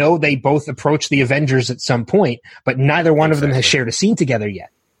 Because we know they both approach the Avengers at some point, but neither one of them has shared a scene together yet.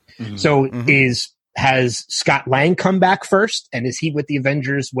 Mm-hmm. So has Scott Lang come back first, and is he with the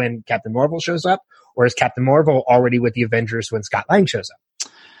Avengers when Captain Marvel shows up, or is Captain Marvel already with the Avengers when Scott Lang shows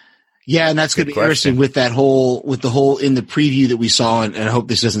up? Yeah, and that's going to be interesting with the whole in the preview that we saw, and I hope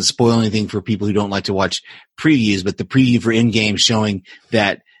this doesn't spoil anything for people who don't like to watch previews, but the preview for Endgame showing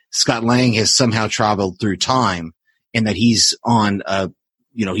that Scott Lang has somehow traveled through time, and that he's on a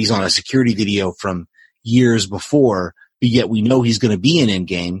security video from years before, but yet we know he's going to be in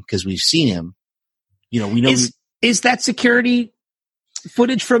Endgame because we've seen him. We know is that security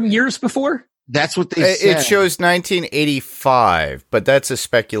footage from years before? That's what they said. It shows 1985, but that's a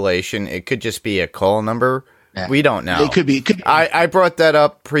speculation. It could just be a call number. Yeah. We don't know. It could be. I brought that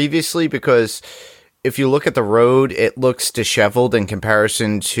up previously because if you look at the road, it looks disheveled in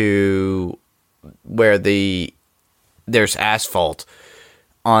comparison to where there's asphalt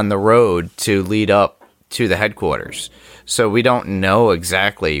on the road to lead up to the headquarters. So we don't know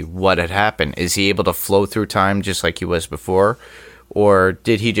exactly what had happened. Is he able to flow through time just like he was before? Or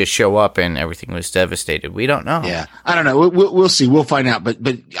did he just show up and everything was devastated? We don't know. Yeah, I don't know. We'll see. We'll find out. But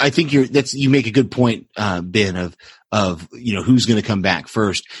I think you make a good point, Ben, of who's going to come back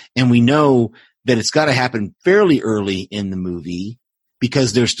first. And we know that it's got to happen fairly early in the movie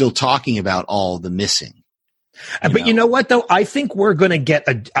because they're still talking about all the missing. But you know what, though? I think we're going to get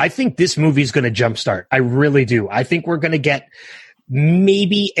I think this movie is going to jumpstart. I really do. I think we're going to get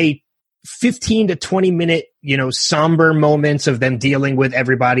maybe a 15 to 20 minute, somber moments of them dealing with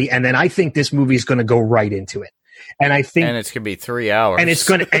everybody. And then I think this movie is going to go right into it. And I think. And it's going to be 3 hours. And it's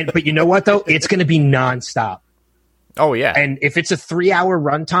going to, but you know what, though? It's going to be nonstop. Oh, yeah. And if it's a 3-hour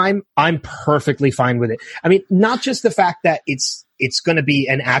runtime, I'm perfectly fine with it. I mean, not just the fact that it's going to be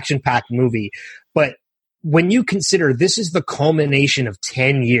an action packed movie, but when you consider this is the culmination of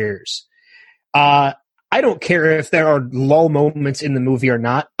 10 years, I don't care if there are lull moments in the movie or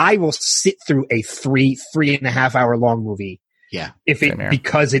not. I will sit through a 3.5 hour long movie. Yeah.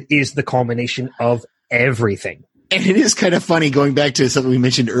 Because it is the culmination of everything. And it is kind of funny, going back to something we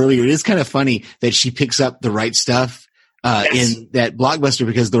mentioned earlier, it is kind of funny that she picks up The Right Stuff in that blockbuster,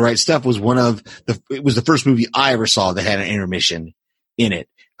 because The Right Stuff was it was the first movie I ever saw that had an intermission in it.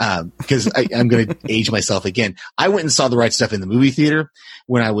 Because I'm going to age myself again. I went and saw The Right Stuff in the movie theater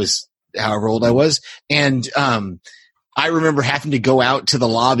when I was however old I was. And I remember having to go out to the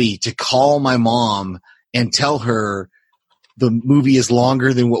lobby to call my mom and tell her the movie is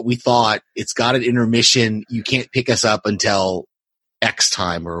longer than what we thought. It's got an intermission. You can't pick us up until X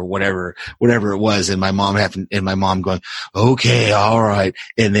time or whatever it was. And my mom going, okay, all right.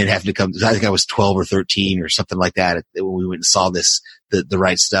 And then having to come, I think I was 12 or 13 or something like that when we went and saw the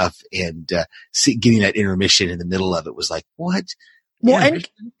Right Stuff, and getting that intermission in the middle of it was like, what? Well,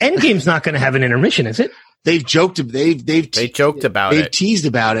 Endgame's not going to have an intermission, is it? They've joked about it. They've teased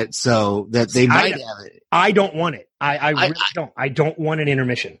about it so that they might have it. I don't want it. I really don't. I don't want an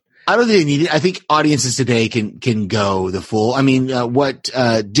intermission. I don't think they need it. I think audiences today can go the full. I mean,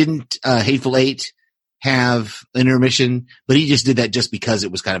 didn't Hateful Eight have an intermission? But he just did that just because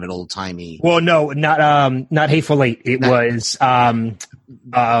it was kind of an old timey. Well, no, not Hateful Eight. It was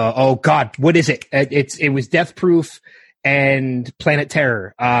oh God, what is it? It was Death Proof and Planet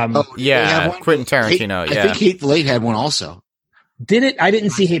Terror. Quentin Tarantino. I think Hateful Eight had one also. Did it? I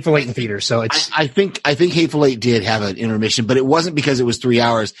didn't see Hateful Eight in theaters, so it's. I think Hateful Eight did have an intermission, but it wasn't because it was 3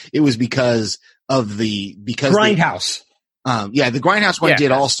 hours. It was because of Grindhouse. The Grindhouse one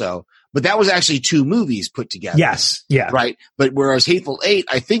did also, but that was actually 2 movies put together. Yes. Yeah. Right. But whereas Hateful Eight,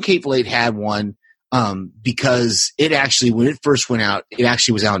 I think Hateful Eight had one, because it actually, when it first went out, it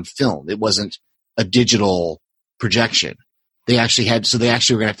actually was out on film. It wasn't a digital projection. They actually were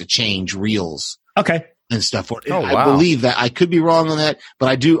going to have to change reels. Okay. And stuff for it. Oh, I wow. believe that. I could be wrong on that, but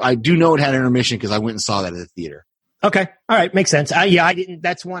I do know it had intermission because I went and saw that at the theater. Okay. All right. Makes sense.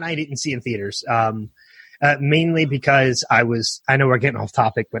 That's one I didn't see in theaters. Mainly because I know we're getting off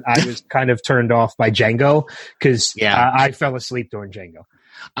topic, but I was kind of turned off by Django because I fell asleep during Django.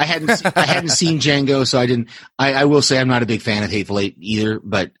 I hadn't seen Django, so I didn't. I will say I'm not a big fan of Hateful Eight either,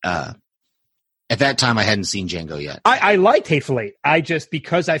 but at that time I hadn't seen Django yet. I liked Hateful Eight.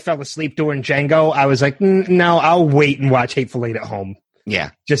 Because I fell asleep during Django, I was like, no, I'll wait and watch Hateful Eight at home.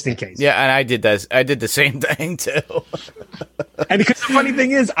 Yeah, just in case. Yeah, and I did that. I did the same thing too. And because the funny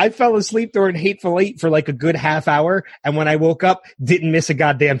thing is, I fell asleep during Hateful Eight for like a good half hour, and when I woke up, didn't miss a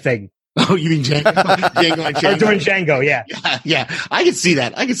goddamn thing. Oh, you mean Django? Django. Or during Django, yeah. Yeah. I can see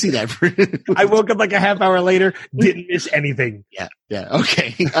that. I woke up like a half hour later, didn't miss anything. Yeah.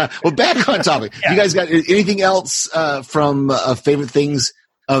 Okay. Well, back on topic. Yeah. You guys got anything else from favorite things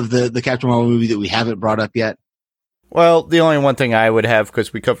of the Captain Marvel movie that we haven't brought up yet? Well, the only one thing I would have,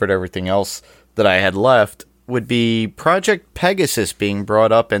 because we covered everything else that I had left, would be Project Pegasus being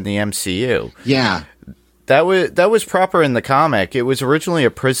brought up in the MCU. Yeah. That was proper in the comic. It was originally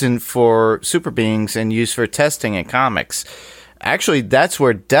a prison for super beings and used for testing in comics. Actually, that's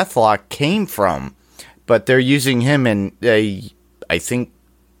where Deathlock came from, but they're using him in I think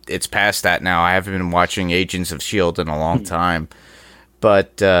it's past that now. I haven't been watching Agents of S.H.I.E.L.D. in a long time.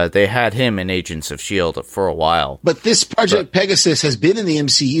 But they had him in Agents of S.H.I.E.L.D. for a while. But this Project Pegasus has been in the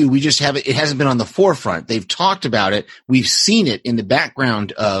MCU. We just haven't. It hasn't been on the forefront. They've talked about it. We've seen it in the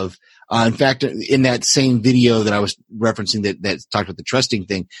background of. In fact, in that same video that I was referencing that talked about the trusting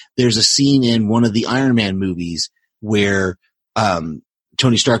thing, there's a scene in one of the Iron Man movies where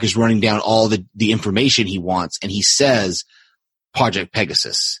Tony Stark is running down all the information he wants, and he says Project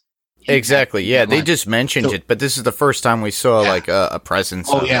Pegasus. Exactly. Yeah, they just mentioned it, but this is the first time we saw like a presence.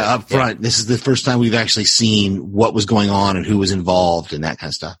 Oh, yeah, up front. Yeah. This is the first time we've actually seen what was going on and who was involved and that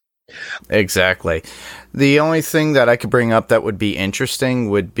kind of stuff. Exactly. The only thing that I could bring up that would be interesting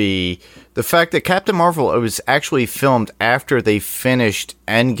would be the fact that Captain Marvel was actually filmed after they finished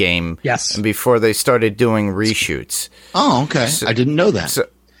Endgame. Yes. And before they started doing reshoots. Oh, okay. So, I didn't know that. So,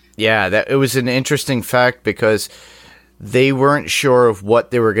 yeah, it was an interesting fact because they weren't sure of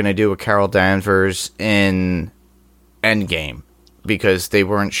what they were going to do with Carol Danvers in Endgame because they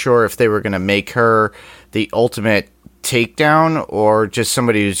weren't sure if they were going to make her the ultimate takedown or just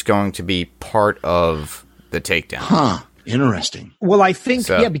somebody who's going to be part of the takedown. Huh. Interesting. Well, I think,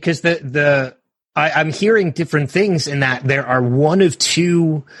 because I'm hearing different things in that there are one of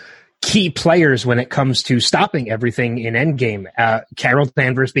two key players when it comes to stopping everything in Endgame. Carol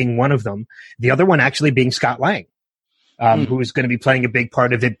Danvers being one of them. The other one actually being Scott Lang, who is going to be playing a big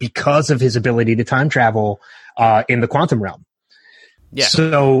part of it because of his ability to time travel in the quantum realm. Yeah.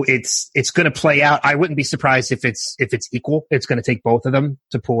 So it's going to play out. I wouldn't be surprised if it's equal. It's going to take both of them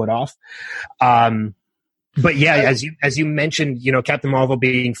to pull it off. But yeah, as you mentioned, Captain Marvel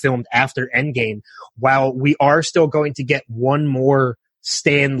being filmed after Endgame, while we are still going to get one more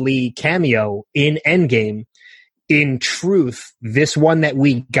Stan Lee cameo in Endgame, in truth, this one that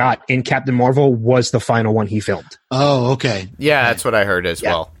we got in Captain Marvel was the final one he filmed. Oh, okay. Yeah, that's what I heard as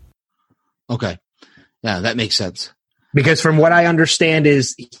well. Okay. Yeah, that makes sense. Because from what I understand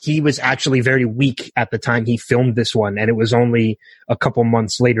is he was actually very weak at the time he filmed this one, and it was only a couple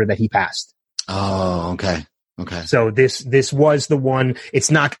months later that he passed. Oh, okay. Okay. So this was the one.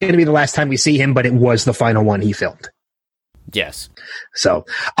 It's not going to be the last time we see him, but it was the final one he filmed. Yes. So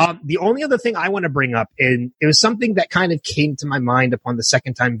the only other thing I want to bring up, and it was something that kind of came to my mind upon the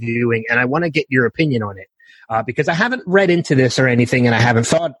second time viewing, and I want to get your opinion on it because I haven't read into this or anything, and I haven't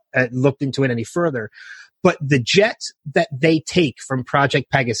looked into it any further. But the jet that they take from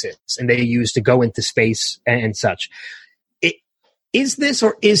Project Pegasus and they use to go into space and such, is this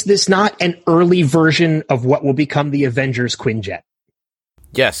or is this not an early version of what will become the Avengers Quinjet?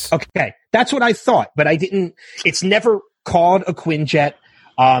 Yes. Okay. That's what I thought, but it's never called a Quinjet.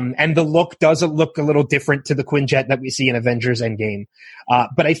 And the look does look a little different to the Quinjet that we see in Avengers Endgame.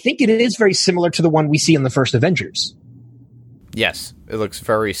 But I think it is very similar to the one we see in the first Avengers. Yes, it looks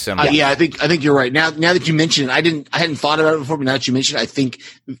very similar. Yeah, I think you're right. Now that you mention it, I hadn't thought about it before, but now that you mention it, I think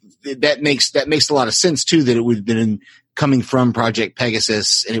that makes a lot of sense too. That it would have been coming from Project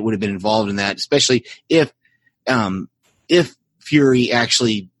Pegasus, and it would have been involved in that, especially if Fury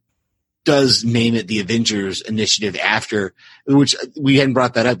actually does name it the Avengers Initiative after, which we hadn't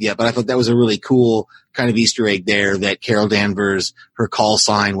brought that up yet, but I thought that was a really cool kind of Easter egg there that Carol Danvers, her call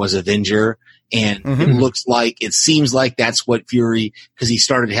sign was Avenger. And it seems like that's what Fury, because he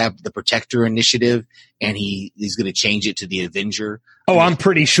started to have the Protector Initiative and he's going to change it to the Avenger. Oh, I'm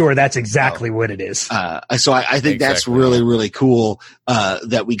pretty sure that's exactly what it is. So I think that's really, really cool,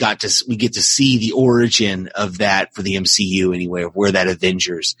 that we get to see the origin of that for the MCU anyway, of where that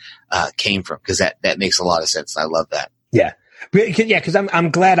Avengers, came from. Cause that makes a lot of sense. I love that. Yeah. Cause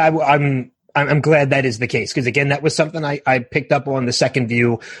I'm glad I'm glad that is the case. Cause again, that was something I picked up on the second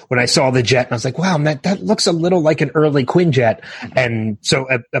view when I saw the jet and I was like, wow, that looks a little like an early Quinjet. And so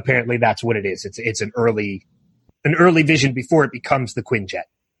apparently that's what it is. It's an early vision before it becomes the Quinjet.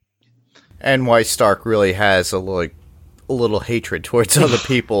 And why Stark really has a little hatred towards other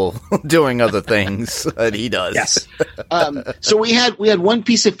people doing other things that he does. Yes. So we had one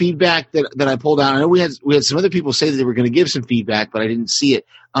piece of feedback that I pulled out. I know we had some other people say that they were going to give some feedback, but I didn't see it.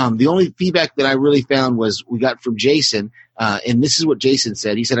 The only feedback that I really found was we got from Jason, and this is what Jason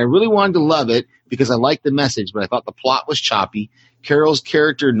said. He said, I really wanted to love it because I liked the message, but I thought the plot was choppy. Carol's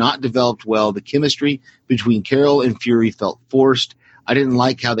character not developed well. The chemistry between Carol and Fury felt forced. I didn't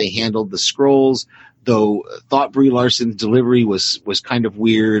like how they handled the Skrulls, though thought Brie Larson's delivery was kind of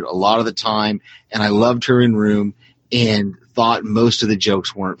weird a lot of the time, and I loved her in Room and thought most of the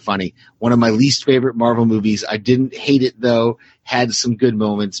jokes weren't funny. One of my least favorite Marvel movies. I didn't hate it, though. Had some good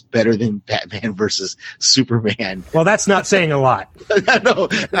moments, better than Batman versus Superman. Well, that's not saying a lot. No,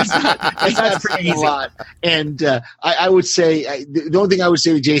 that's pretty easy. A lot. And I would say the only thing I would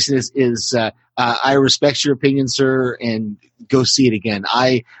say to Jason is I respect your opinion, sir, and go see it again.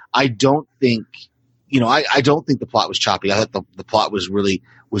 I don't think I don't think the plot was choppy. I thought the plot was really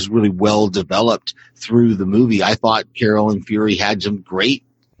well developed through the movie. I thought Carol and Fury had some great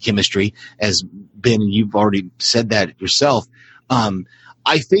chemistry, as Ben, you've already said that yourself.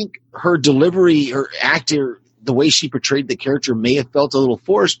 I think her delivery, her actor, the way she portrayed the character may have felt a little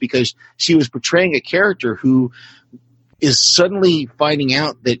forced because she was portraying a character who is suddenly finding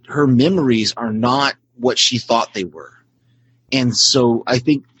out that her memories are not what she thought they were. And so I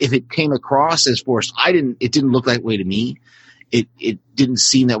think if it came across as forced, it didn't look that way to me. It didn't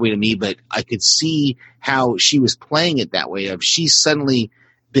seem that way to me, but I could see how she was playing it that way, of she's suddenly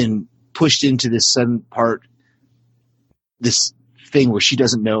been pushed into this sudden part, this thing where she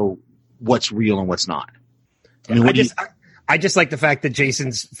doesn't know what's real and what's not. I mean, I just like the fact that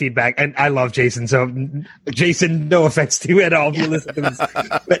Jason's feedback, and I love Jason, so Jason, no offense to you at all if you listen to this,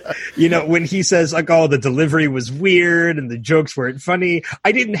 but when he says like, oh, the delivery was weird and the jokes weren't funny,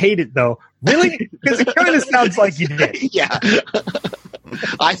 I didn't hate it though. Really? Because it kind of sounds like you did. Yeah.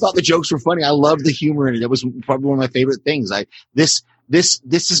 I thought the jokes were funny. I loved the humor in it. That was probably one of my favorite things. This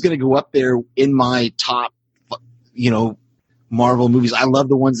is going to go up there in my top, Marvel movies. I love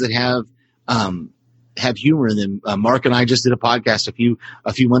the ones that have humor in them. Mark and I just did a podcast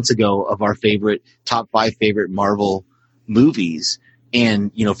a few months ago of our top 5 favorite Marvel movies.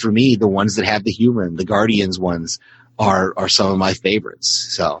 And, for me, the ones that have the humor and the Guardians ones are some of my favorites.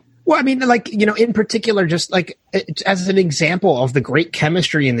 So. Well, I mean, in particular, just like as an example of the great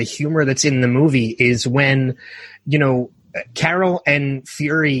chemistry and the humor that's in the movie is when, Carol and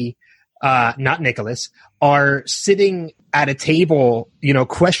Fury, not Nicholas, are sitting at a table,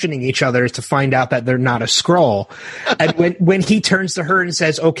 questioning each other to find out that they're not a Skrull. And when he turns to her and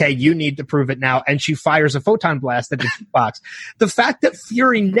says, okay, you need to prove it now, and she fires a photon blast at the jukebox, the fact that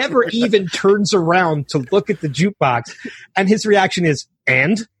Fury never even turns around to look at the jukebox, and his reaction is,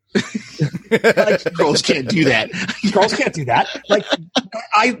 and? Girls can't do that. Girls can't do that.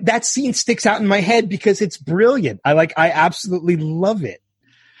 That scene sticks out in my head because it's brilliant. I absolutely love it.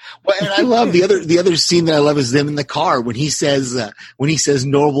 Well, and I love the other scene that I love is them in the car when he says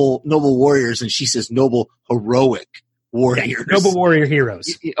noble warriors and she says noble heroic warriors. Yeah, noble warrior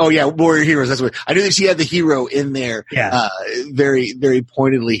heroes. Oh yeah, warrior heroes. That's what I knew that she had the hero in there. Yeah. Very, very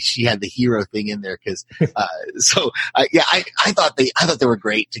pointedly, she had the hero thing in there because. I thought they were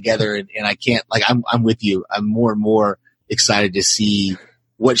great together, and I can't I'm with you. I'm more and more excited to see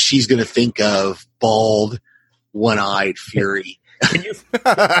what she's going to think of bald, one-eyed Fury.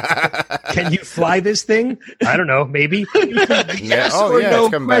 Can you fly this thing? I don't know. Maybe. Yes or no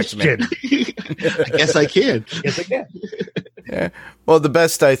question. I guess I can. Yes, I can. Yeah. Well, the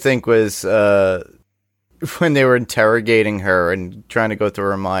best I think was when they were interrogating her and trying to go through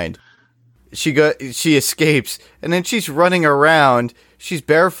her mind. She escapes, and then she's running around. She's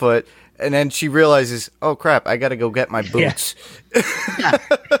barefoot, and then she realizes, oh crap, I got to go get my boots.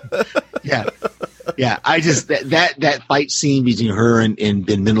 Yeah. Yeah, I just that fight scene between her and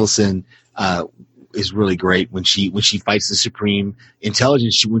Ben Mendelsohn is really great when she fights the Supreme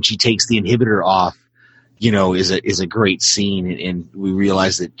Intelligence. When she takes the inhibitor off, is a great scene, and we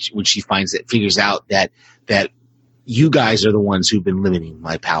realize that when she figures out that you guys are the ones who've been limiting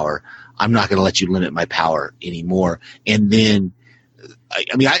my power. I'm not going to let you limit my power anymore. And then,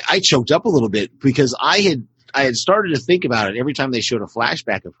 I choked up a little bit because I had started to think about it every time they showed a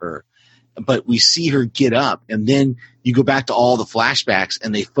flashback of her. But we see her get up, and then you go back to all the flashbacks,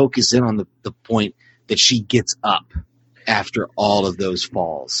 and they focus in on the point that she gets up after all of those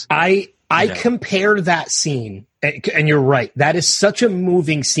falls. I compare that scene, and you're right. That is such a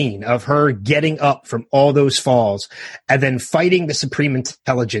moving scene of her getting up from all those falls and then fighting the Supreme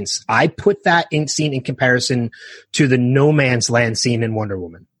Intelligence. I put that scene in comparison to the No Man's Land scene in Wonder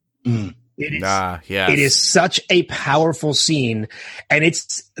Woman. Mm. It is such a powerful scene, and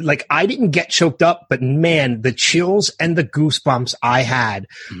it's like I didn't get choked up, but man, the chills and the goosebumps I had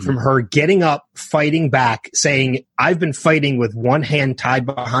from her getting up, fighting back, saying, "I've been fighting with one hand tied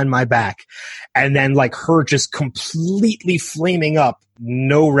behind my back," and then like her just completely flaming up.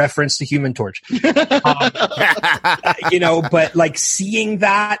 No reference to Human Torch, but like seeing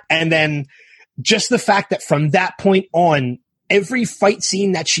that, and then just the fact that from that point on, every fight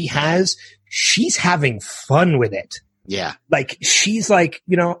scene that she has, she's having fun with it. Yeah. Like, she's like,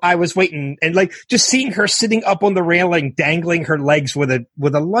 I was waiting, and like just seeing her sitting up on the railing, dangling her legs with a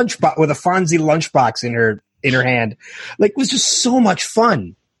lunchbox, with a Fonzie lunchbox in her hand, like, was just so much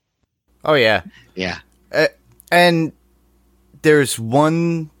fun. Oh, yeah. Yeah. And there's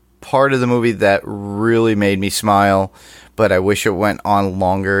one part of the movie that really made me smile, but I wish it went on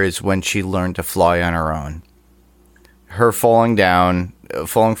longer, is when she learned to fly on her own. Her falling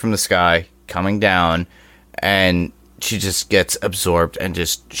from the sky, coming down, and she just gets absorbed and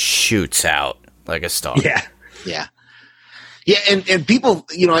just shoots out like a star. Yeah. Yeah. Yeah. And people,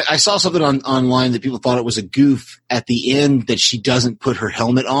 I saw something online that people thought it was a goof at the end that she doesn't put her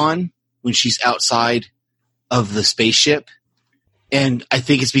helmet on when she's outside of the spaceship. And I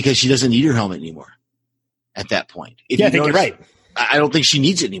think it's because she doesn't need her helmet anymore at that point. I think you're right. I don't think she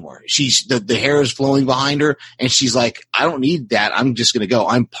needs it anymore. She's the hair is flowing behind her, and she's like, I don't need that. I'm just going to go.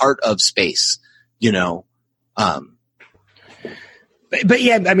 I'm part of space, But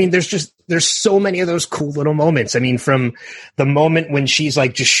yeah, there's so many of those cool little moments. From the moment when she's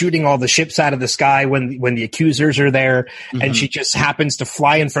like just shooting all the ships out of the sky when the accusers are there, and she just happens to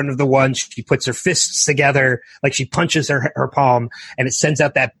fly in front of the one, she puts her fists together, like she punches her palm, and it sends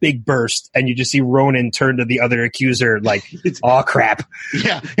out that big burst, and you just see Ronan turn to the other accuser like, oh crap.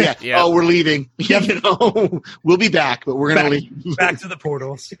 Yeah. Oh, we're leaving. We'll be back, but we're going to leave. Back to the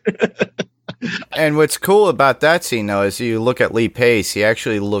portals. And what's cool about that scene, though, is you look at Lee Pace, he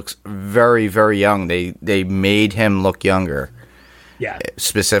actually looks very, very young. They made him look younger. Yeah.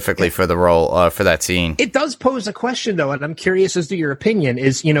 Specifically for the role, for that scene. It does pose a question, though, and I'm curious as to your opinion,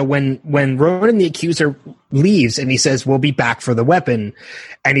 is, when Ronan the Accuser leaves and he says, we'll be back for the weapon,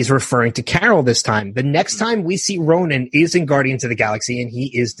 and he's referring to Carol this time. The next time we see Ronan is in Guardians of the Galaxy, and he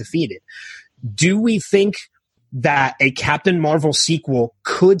is defeated. Do we think that a Captain Marvel sequel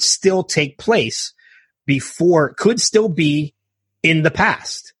could still take place could still be in the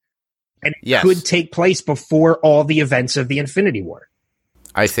past, and could take place before all the events of the Infinity War?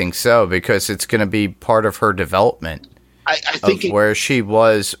 I think so, because it's going to be part of her development. I think where she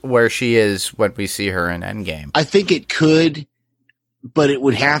is when we see her in Endgame. I think it could, but it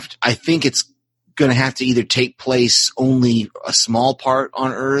would have to, I think it's going to have to either take place only a small part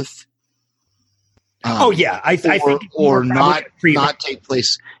on Earth. I think or not take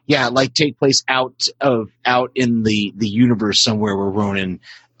place. Yeah, like take place out in the universe somewhere where Ronan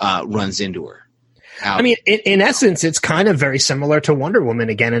runs into her. In essence, it's kind of very similar to Wonder Woman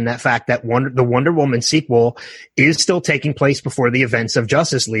again, in that fact that the Wonder Woman sequel is still taking place before the events of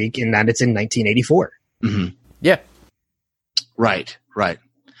Justice League, in that it's in 1984. Mm-hmm. Yeah, right.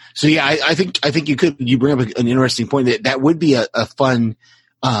 So yeah, I think you bring up an interesting point that would be a fun.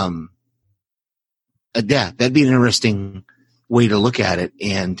 That'd be an interesting way to look at it,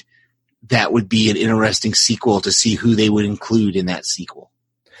 and that would be an interesting sequel to see who they would include in that sequel.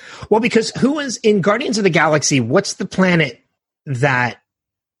 Well, because who is in Guardians of the Galaxy? What's the planet that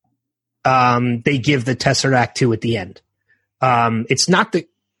they give the Tesseract to at the end? It's not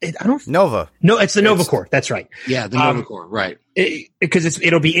Nova. No, it's the Nova Corps. That's right. Yeah, the Nova Corps. Right. Because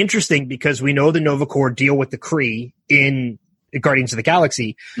it'll be interesting, because we know the Nova Corps deal with the Kree in Guardians of the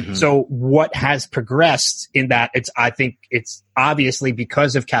Galaxy. Mm-hmm. So what has progressed in that? I think it's obviously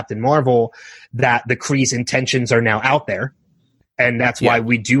because of Captain Marvel that the Kree's intentions are now out there. And that's why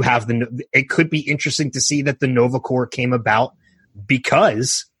we do have it could be interesting to see that the Nova Corps came about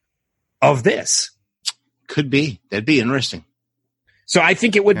because of this. Could be. That'd be interesting. So I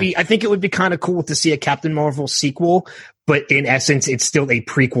think it would be kind of cool to see a Captain Marvel sequel, but in essence, it's still a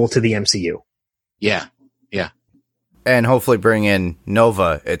prequel to the MCU. Yeah. Yeah. And hopefully bring in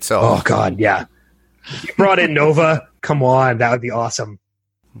Nova itself. Oh God. Yeah. If you brought in Nova, come on. That would be awesome.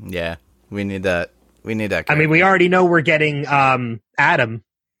 Yeah. We need that. We need that. I mean, we already know we're getting Adam.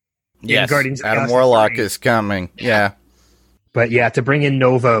 Yes, Guardians of the Adam Galaxy Warlock 3. is coming. Yeah. But yeah, to bring in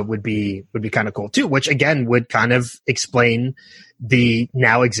Nova would be kind of cool too, which again would kind of explain the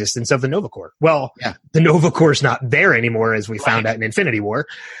now existence of the Nova Corps. Well, the Nova Corps is not there anymore, as we found out in Infinity War.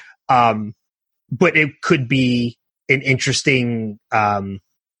 But it could be an interesting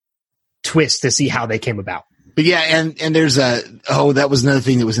twist to see how they came about. But yeah, and there's that was another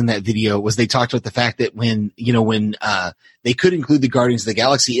thing that was in that video was they talked about the fact that when they could include the Guardians of the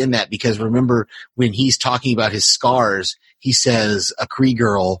Galaxy in that, because remember when he's talking about his scars, he says a Kree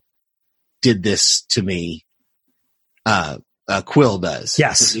girl did this to me. Quill does.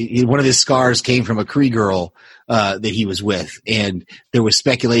 Yes. One of his scars came from a Kree girl that he was with. And there was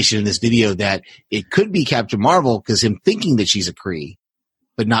speculation in this video that it could be Captain Marvel because him thinking that she's a Kree,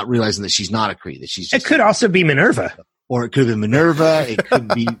 but not realizing that she's not a Kree, that she's just. It could also be Minerva. Or it could have been Minerva. It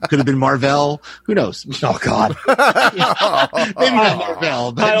could have been Marvel. Who knows? Oh God. Maybe not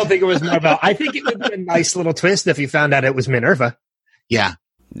Marvel. But. I don't think it was Marvel. I think it would be a nice little twist if you found out it was Minerva. Yeah.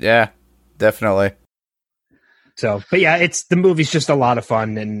 Yeah, definitely. So, but yeah, the movie's just a lot of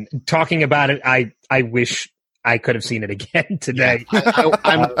fun, and talking about it, I wish I could have seen it again today.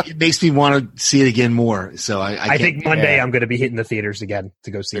 Yeah, it makes me want to see it again more. So I think Monday I'm going to be hitting the theaters again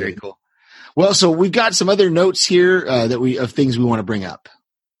to go see Very it. Cool. Well, so we've got some other notes here of things we want to bring up.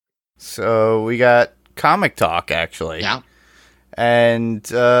 So we got comic talk actually. Yeah. And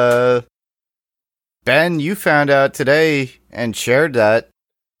Ben, you found out today and shared that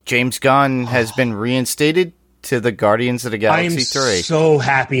James Gunn has been reinstated to the Guardians of the Galaxy 3. I'm so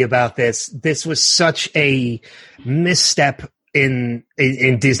happy about this. This was such a misstep in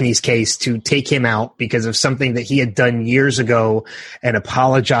Disney's case to take him out because of something that he had done years ago and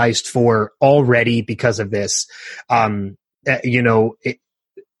apologized for already because of this.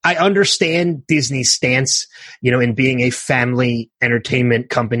 I understand Disney's stance, in being a family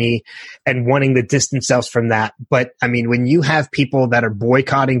entertainment company and wanting to distance themselves from that. But I mean, when you have people that are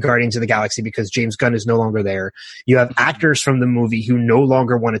boycotting Guardians of the Galaxy because James Gunn is no longer there, you have actors from the movie who no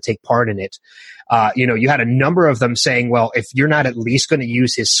longer want to take part in it. You had a number of them saying, well, if you're not at least going to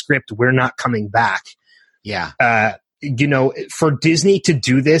use his script, we're not coming back. Yeah. For Disney to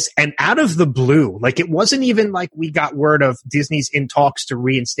do this and out of the blue, like it wasn't even like we got word of Disney's in talks to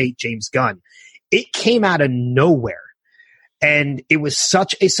reinstate James Gunn. It came out of nowhere and it was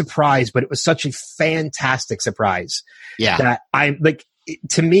such a surprise, but it was such a fantastic surprise. Yeah. That I'm like,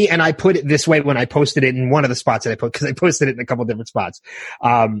 to me, and I put it this way when I posted it in one of the spots that I put, because I posted it in a couple different spots.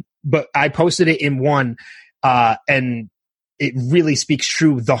 But I posted it in one, and it really speaks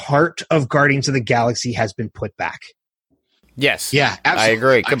true. The heart of Guardians of the Galaxy has been put back. Yes. Yeah, absolutely. I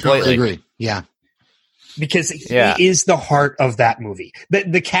agree completely. I totally agree. Yeah. Because he is the heart of that movie.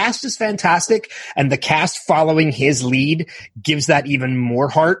 The cast is fantastic, and the cast following his lead gives that even more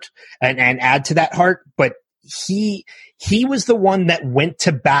heart and add to that heart. But he was the one that went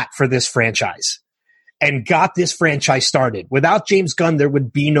to bat for this franchise and got this franchise started. Without James Gunn, there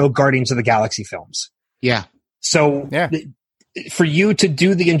would be no Guardians of the Galaxy films. Yeah. So for you to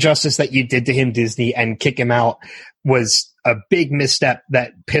do the injustice that you did to him, Disney, and kick him out was a big misstep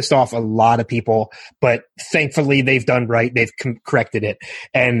that pissed off a lot of people, but thankfully they've done right. They've corrected it.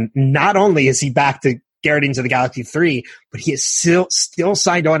 And not only is he back to Guardians of the Galaxy 3, but he is still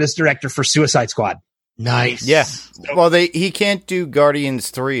signed on as director for Suicide Squad. Nice. Yeah. Well, he can't do Guardians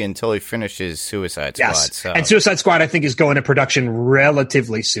 3 until he finishes Suicide Squad. Yes. So. And Suicide Squad, I think, is going to production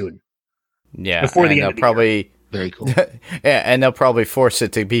relatively soon. Yeah. Before the end of the year. Very cool. Yeah, and they'll probably force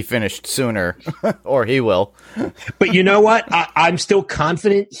it to be finished sooner, or he will. But you know what? I'm still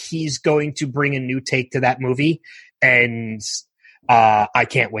confident he's going to bring a new take to that movie, and I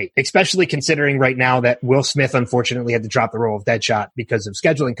can't wait, especially considering right now that Will Smith unfortunately had to drop the role of Deadshot because of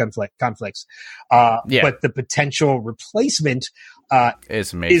scheduling conflicts. But the potential replacement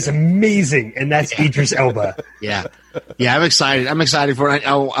is amazing, and that's Idris Elba. Yeah. I'm excited. I'm excited for it.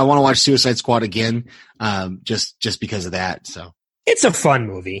 I want to watch Suicide Squad again, just because of that. So it's a fun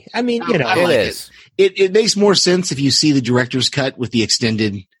movie. I mean, it is. It makes more sense if you see the director's cut with the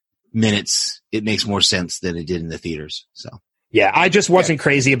extended minutes. It makes more sense than it did in the theaters. So yeah, I just wasn't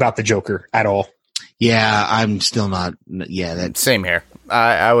crazy about the Joker at all. Yeah, I'm still not. Yeah, that's Same here.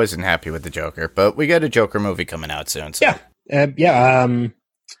 I wasn't happy with the Joker, but we got a Joker movie coming out soon. So. God.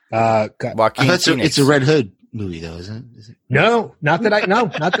 Joaquin it's Phoenix. a Red Hood movie, though, isn't it? Is it? No, not that.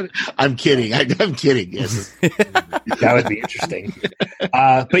 I'm kidding. I'm kidding. Yes, That would be interesting.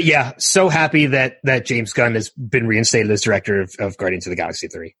 But yeah, so happy that James Gunn has been reinstated as director of Guardians of the Galaxy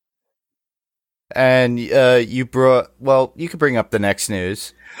 3. And you could bring up the next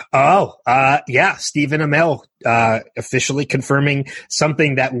news. Stephen Amell officially confirming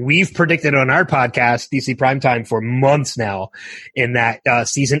something that we've predicted on our podcast, DC Primetime, for months now, in that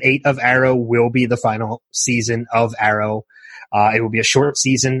season 8 of Arrow will be the final season of Arrow. It will be a short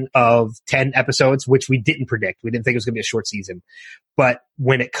season of 10 episodes, which we didn't predict. We didn't think it was going to be a short season. But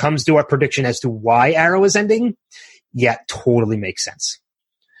when it comes to our prediction as to why Arrow is ending, totally makes sense.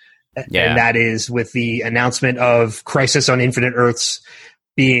 Yeah. And that is with the announcement of Crisis on Infinite Earths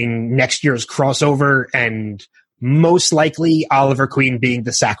being next year's crossover, and most likely Oliver Queen being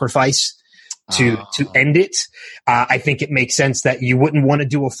the sacrifice to end it. I think it makes sense that you wouldn't want to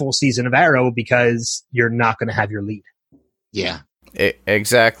do a full season of Arrow because you're not going to have your lead. yeah.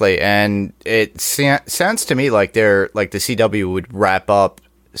 Exactly. And it sounds to me like the CW would wrap up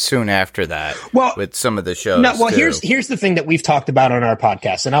soon after that. Well, with some of the shows. No, well, too. here's the thing that we've talked about on our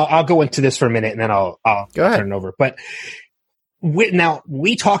podcast, and I'll go into this for a minute, and then I'll Go ahead. turn it over. But now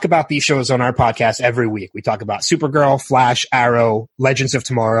we talk about these shows on our podcast every week. We talk about Supergirl, Flash, Arrow, Legends of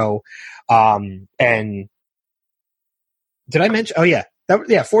Tomorrow, and did I mention? Oh yeah,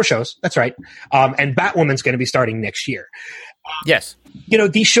 4 shows. That's right. And Batwoman's going to be starting next year. Yes.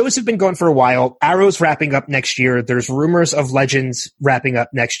 These shows have been going for a while. Arrow's wrapping up next year. There's rumors of Legends wrapping up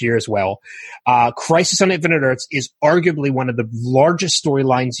next year as well. Crisis on Infinite Earths is arguably one of the largest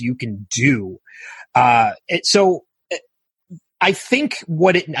storylines you can do. So I think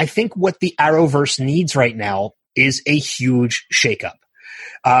what the Arrowverse needs right now is a huge shakeup.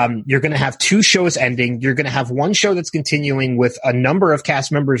 You're going to have 2 shows ending. You're going to have one show that's continuing with a number of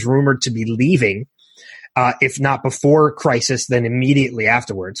cast members rumored to be leaving. If not before Crisis, then immediately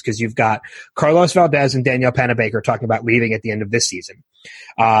afterwards, because you've got Carlos Valdez and Danielle Panabaker talking about leaving at the end of this season,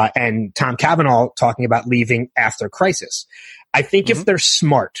 and Tom Cavanaugh talking about leaving after Crisis. I think if they're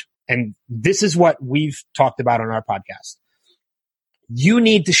smart, and this is what we've talked about on our podcast, you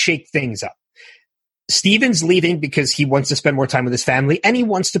need to shake things up. Steven's leaving because he wants to spend more time with his family, and he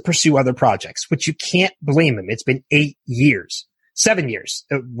wants to pursue other projects, which you can't blame him. It's been 8 years. 7 years.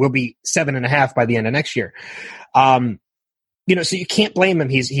 It will be 7.5 by the end of next year. So you can't blame him.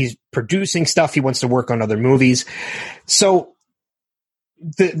 He's producing stuff. He wants to work on other movies. So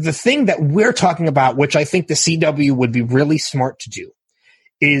the thing that we're talking about, which I think the CW would be really smart to do,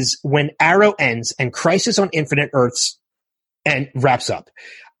 is when Arrow ends and Crisis on Infinite Earths and wraps up,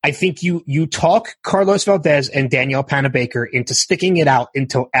 I think you talk Carlos Valdez and Danielle Panabaker into sticking it out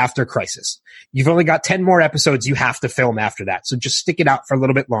until after Crisis. You've only got 10 more episodes you have to film after that. So just stick it out for a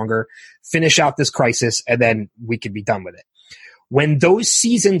little bit longer, finish out this Crisis, and then we could be done with it. When those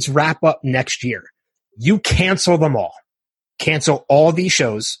seasons wrap up next year, you cancel them all. Cancel all these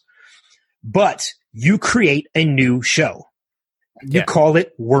shows, but you create a new show. You call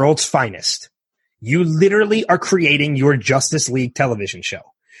it World's Finest. You literally are creating your Justice League television show.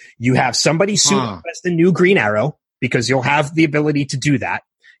 You have somebody suit up as the new Green Arrow, because you'll have the ability to do that,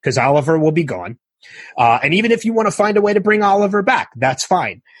 because Oliver will be gone. And even if you want to find a way to bring Oliver back, that's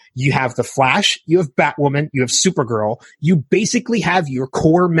fine. You have the Flash, you have Batwoman, you have Supergirl. You basically have your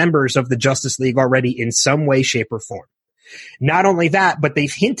core members of the Justice League already in some way, shape, or form. Not only that, but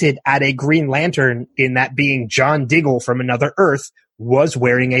they've hinted at a Green Lantern, in that being John Diggle from Another Earth was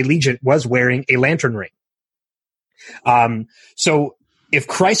wearing a lantern ring. So if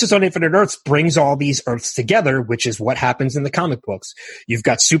Crisis on Infinite Earths brings all these Earths together, which is what happens in the comic books, you've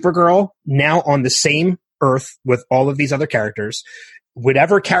got Supergirl now on the same Earth with all of these other characters.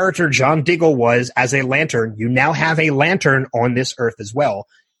 Whatever character John Diggle was as a lantern, you now have a lantern on this Earth as well.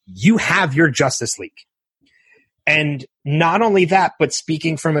 You have your Justice League. And not only that, but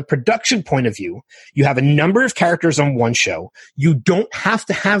speaking from a production point of view, you have a number of characters on one show. You don't have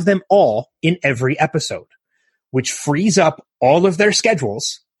to have them all in every episode, which frees up all of their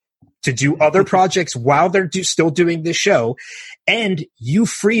schedules to do other projects while they're still doing this show. And you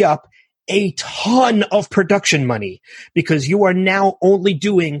free up a ton of production money, because you are now only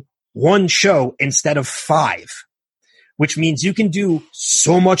doing one show instead of 5, which means you can do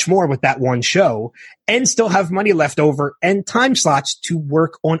so much more with that one show and still have money left over and time slots to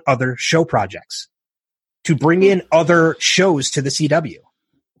work on other show projects, to bring in other shows to the CW.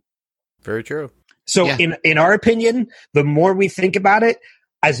 Very true. So in our opinion, the more we think about it,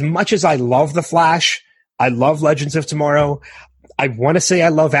 as much as I love The Flash, I love Legends of Tomorrow. I want to say I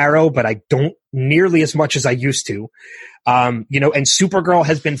love Arrow, but I don't nearly as much as I used to. And Supergirl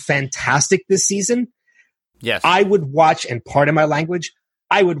has been fantastic this season. Yes. I would watch, and pardon my language,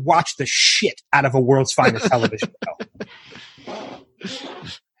 I would watch the shit out of a World's Finest television show.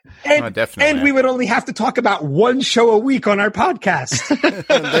 Definitely. And we would only have to talk about one show a week on our podcast.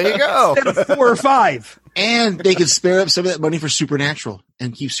 There you go. Instead of 4 or 5. And they could spare up some of that money for Supernatural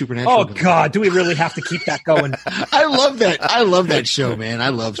and keep Supernatural. Oh, going. God. Do we really have to keep that going? I love that. I love that show, man. I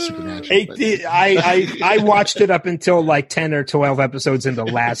love Supernatural. I watched it up until like 10 or 12 episodes into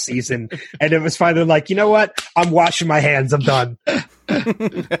last season. And it was finally like, you know what? I'm washing my hands. I'm done.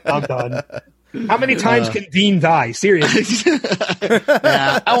 I'm done. How many times can Dean die? Seriously.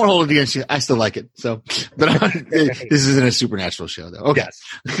 Yeah, I won't hold it against you. I still like it. So, but this isn't a Supernatural show, though. Okay.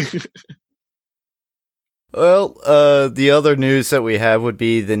 Yes. Well, the other news that we have would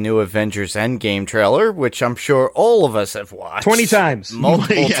be the new Avengers Endgame trailer, which I'm sure all of us have watched 20 times.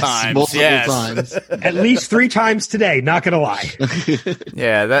 multiple times. Multiple times. At least 3 times today. Not going to lie.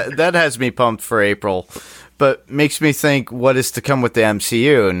 Yeah, that has me pumped for April. But makes me think, what is to come with the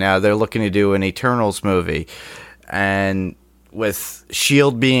MCU? Now they're looking to do an Eternals movie. And with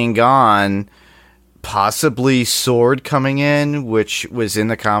S.H.I.E.L.D. being gone, possibly S.W.O.R.D. coming in, which was in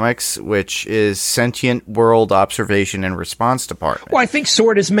the comics, which is Sentient World Observation and Response Department. Well, I think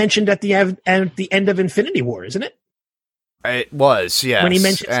S.W.O.R.D. is mentioned at the end of Infinity War, isn't it? It was, yes. When he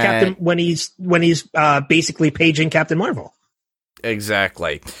mentions when he's basically paging Captain Marvel.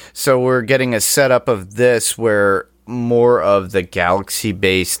 Exactly. So we're getting a setup of this where more of the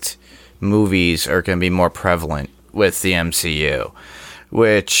galaxy-based movies are going to be more prevalent with the MCU,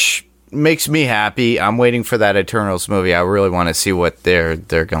 which makes me happy. I'm waiting for that Eternals movie. I really want to see what they're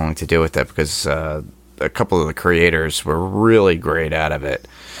going to do with that, because a couple of the creators were really great out of it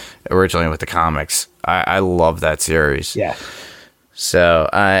originally with the comics. I love that series. Yeah. So,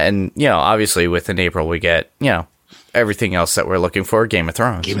 and, obviously within April we get, everything else that we're looking for, Game of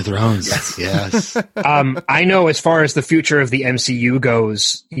Thrones. Game of Thrones. Yes. I know as far as the future of the MCU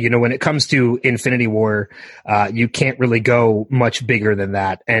goes, when it comes to Infinity War, you can't really go much bigger than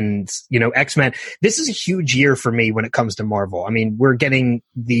that. And, X-Men, this is a huge year for me when it comes to Marvel. I mean, we're getting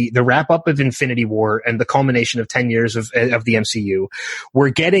the wrap up of Infinity War and the culmination of 10 years of the MCU. We're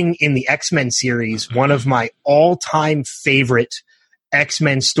getting in the X-Men series one of my all-time favorite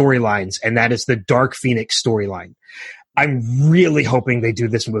X-Men storylines, and that is the Dark Phoenix storyline. I'm really hoping they do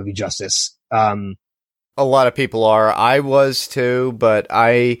this movie justice. A lot of people are. I was too, but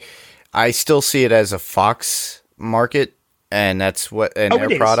I still see it as a Fox market, and that's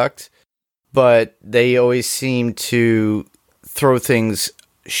their product. But they always seem to throw things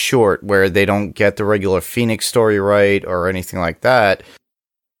short where they don't get the regular Phoenix story right or anything like that.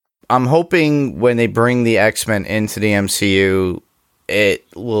 I'm hoping when they bring the X-Men into the MCU, it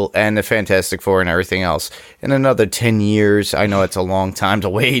will end the Fantastic Four and everything else in another 10 years. I know it's a long time to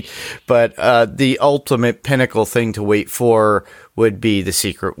wait, but the ultimate pinnacle thing to wait for would be the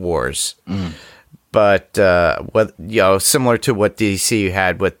Secret Wars. But similar to what DC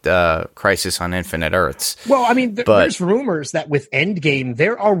had with Crisis on Infinite Earths. Well, I mean, there's rumors that with Endgame,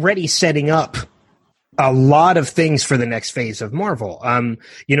 they're already setting up a lot of things for the next phase of Marvel.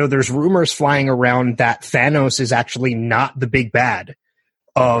 There's rumors flying around that Thanos is actually not the big bad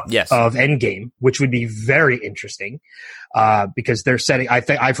of Endgame, which would be very interesting, because they're setting,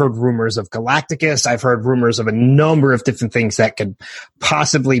 I've heard rumors of Galacticus. I've heard rumors of a number of different things that could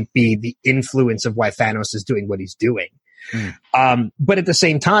possibly be the influence of why Thanos is doing what he's doing. But at the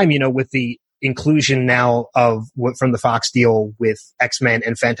same time, with the inclusion now of what from the Fox deal with X-Men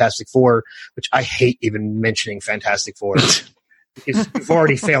and Fantastic Four, which I hate even mentioning Fantastic Four. You've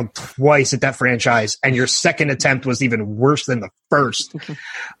already failed twice at that franchise, and your second attempt was even worse than the first.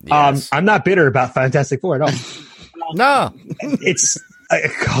 Yes. I'm not bitter about Fantastic Four at all. No, it's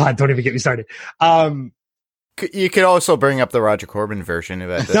God. Don't even get me started. You could also bring up the Roger Corman version of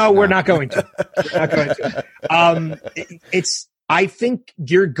it. No, we're not going to. We're not going to. I think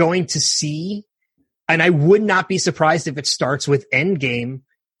you're going to see, and I would not be surprised if it starts with Endgame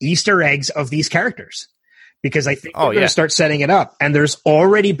Easter eggs of these characters, because I think they're going to start setting it up. And there's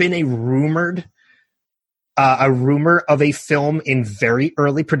already been a rumor of a film in very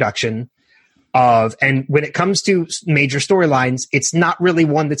early production and when it comes to major storylines, it's not really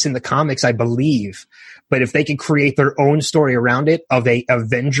one that's in the comics, I believe. But if they could create their own story around it of a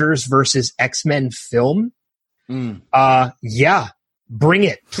Avengers versus X-Men film, bring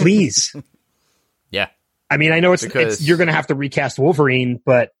it, please. Yeah. I mean, I know you're going to have to recast Wolverine,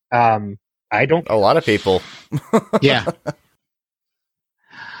 but I don't. A lot of people. Yeah.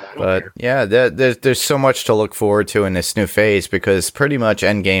 But yeah, there's so much to look forward to in this new phase, because pretty much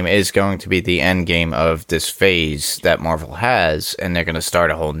Endgame is going to be the end game of this phase that Marvel has, and they're going to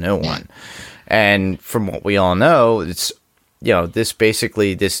start a whole new one. And from what we all know, it's, you know,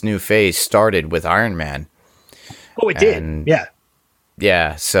 this new phase started with Iron Man. Oh, it did. Yeah.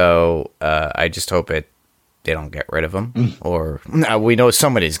 Yeah. So I just hope they don't get rid of him, or we know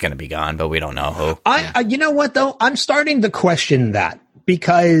somebody's going to be gone, but we don't know who. You know what though? I'm starting to question that,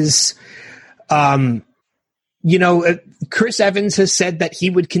 because, you know, Chris Evans has said that he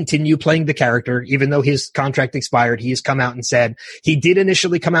would continue playing the character, even though his contract expired. He has come out and said he did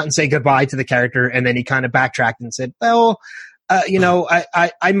initially come out and say goodbye to the character, and then he kind of backtracked and said, well, you know,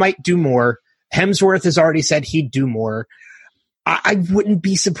 I might do more. Hemsworth has already said he'd do more. I wouldn't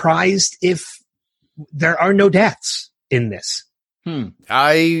be surprised if there are no deaths in this.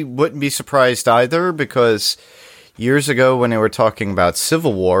 I wouldn't be surprised either, because years ago when they were talking about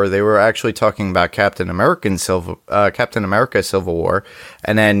Civil War, they were actually talking about Captain America Civil War,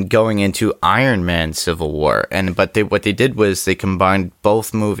 and then going into Iron Man Civil War. But what they did was they combined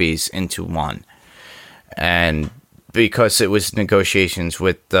both movies into one, and because it was negotiations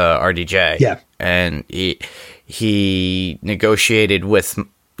with RDJ, and he negotiated with,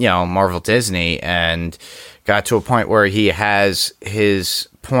 you know, Marvel Disney, and got to a point where he has his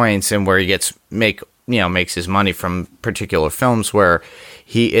points and where he makes his money from particular films where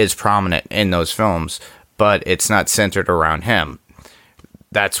he is prominent in those films, but it's not centered around him.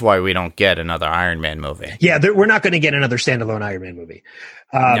 That's why we don't get another Iron Man movie. Yeah, we're not going to get another standalone Iron Man movie.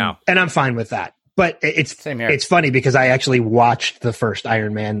 No. And I'm fine with that. But it's funny because I actually watched the first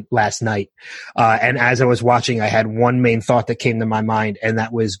Iron Man last night. And as I was watching, I had one main thought that came to my mind, and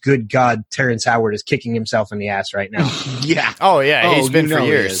that was, good God, Terrence Howard is kicking himself in the ass right now. Yeah. Oh, yeah. He's been for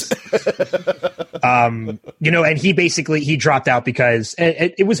years. You know, and he dropped out because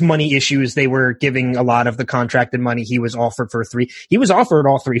it was money issues. They were giving a lot of the contracted money. He was offered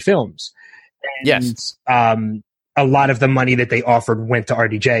all three films. And, yes. A lot of the money that they offered went to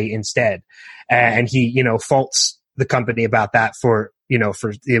RDJ instead. And he, you know, faults the company about that for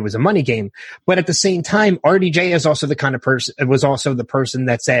it was a money game. But at the same time, RDJ is also the kind of person, was also the person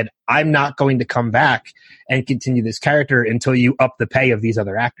that said, I'm not going to come back and continue this character until you up the pay of these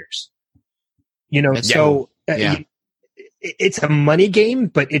other actors. You know, it's a money game,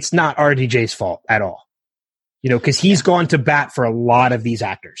 but it's not RDJ's fault at all. You know, because he's gone to bat for a lot of these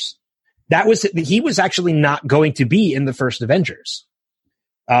actors. He was actually not going to be in the first Avengers.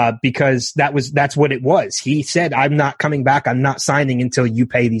 Because that's what it was. He said, I'm not coming back. I'm not signing until you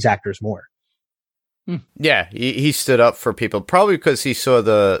pay these actors more. Yeah. He stood up for people, probably because he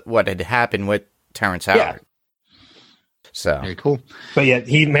saw what had happened with Terrence Howard. Yeah. So very cool. But yeah,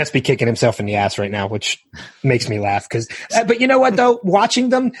 he must be kicking himself in the ass right now, which makes me laugh. But you know what though? Watching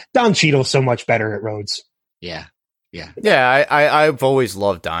them, Don Cheadle's so much better at Rhodes. Yeah. I've always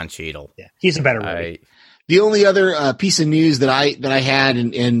loved Don Cheadle. Yeah, he's a better movie. The only other piece of news that I had,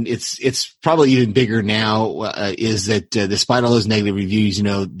 and it's probably even bigger now, is that despite all those negative reviews, you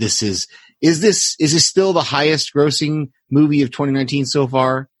know, is this still the highest grossing movie of 2019 so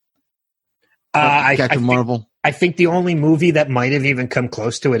far? Captain Marvel. I think the only movie that might have even come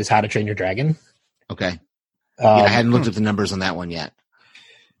close to it is How to Train Your Dragon. Okay, I hadn't looked at the numbers on that one yet.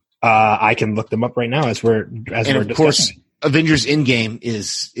 I can look them up right now as we're discussing. Course, Avengers Endgame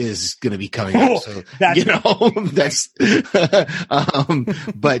is going to be coming up. So, you know, that's,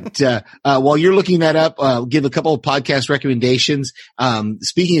 but, while you're looking that up, give a couple of podcast recommendations.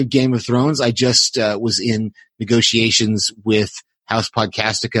 Speaking of Game of Thrones, I just, was in negotiations with House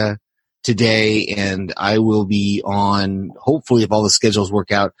Podcastica today, and I will be on, hopefully if all the schedules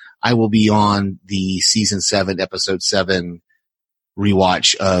work out, I will be on the season 7, episode 7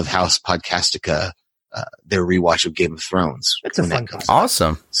 rewatch of House Podcastica. Their rewatch of Game of Thrones. That's a fun concept.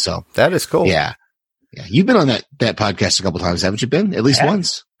 Awesome. So that is cool. Yeah. You've been on that podcast a couple times, haven't you been? At least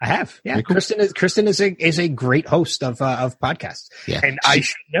once. I have. Yeah. Cool. Kristen is a great host of podcasts. Yeah. And I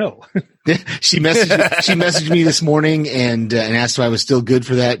should know. She messaged me this morning and asked if I was still good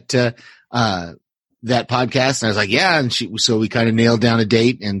for that podcast. And I was like, yeah. And so we kind of nailed down a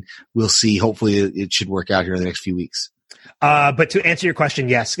date, and we'll see. Hopefully it should work out here in the next few weeks. But to answer your question,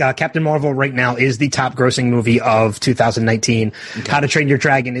 yes, Captain Marvel right now is the top grossing movie of 2019. Okay. How to Train Your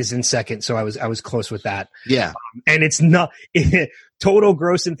Dragon is in second. So I was close with that. Yeah. And it's not total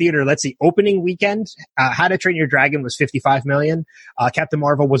gross in theater. Let's see. Opening weekend, How to Train Your Dragon was 55 million. Captain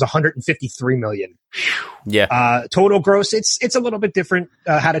Marvel was 153 million. Yeah. Total gross. It's a little bit different.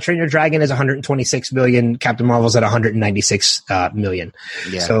 How to Train Your Dragon is 126 million. Captain Marvel's at 196 million.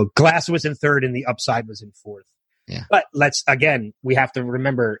 Yeah. So Glass was in third and The Upside was in fourth. Yeah. But we have to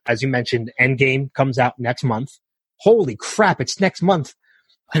remember, as you mentioned, Endgame comes out next month. Holy crap, it's next month.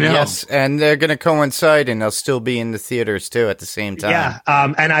 I know. Yes, and they're going to coincide, and they'll still be in the theaters too at the same time. Yeah,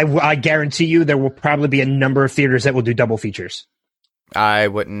 and I guarantee you there will probably be a number of theaters that will do double features. I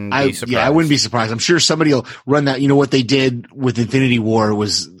wouldn't be surprised. Yeah, I wouldn't be surprised. I'm sure somebody will run that. You know what they did with Infinity War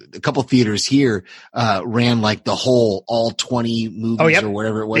was a couple theaters here ran like the whole all 20 movies or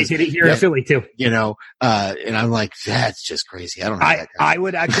whatever it was. They did it here in Philly too. You know, and I'm like, that's just crazy. I don't know. I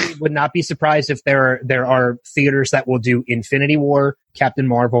would not be surprised if there are theaters that will do Infinity War, Captain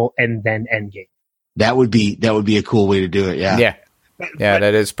Marvel, and then Endgame. That would be a cool way to do it. Yeah. Yeah. But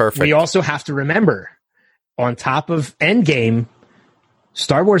That is perfect. We also have to remember, on top of Endgame,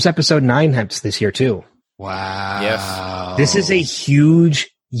 Star Wars Episode 9 happens this year too. Wow. Yes. This is a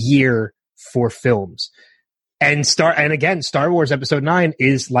huge year for films. And Star Wars Episode 9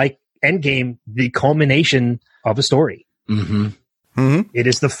 is like Endgame, the culmination of a story. Mm-hmm. Mm-hmm. It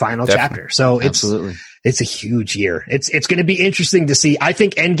is the final Definitely. chapter. So Absolutely. it's a huge year. It's going to be interesting to see. I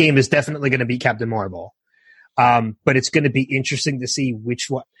think Endgame is definitely going to be Captain Marvel. But it's going to be interesting to see which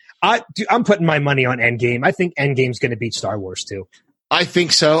one. I'm putting my money on Endgame. I think Endgame's going to beat Star Wars too. I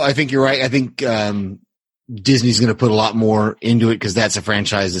think so. I think you're right. I think Disney's going to put a lot more into it because that's a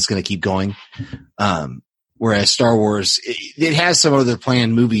franchise that's going to keep going. Whereas Star Wars, it has some other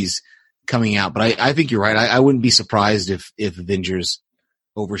planned movies coming out, but I think you're right. I wouldn't be surprised if Avengers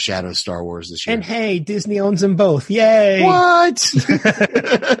overshadows Star Wars this year. And hey, Disney owns them both. Yay! What?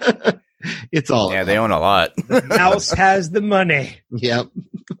 It's all. Yeah, they own a lot. The mouse has the money. Yep.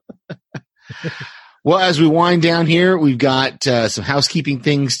 Well, as we wind down here, we've got some housekeeping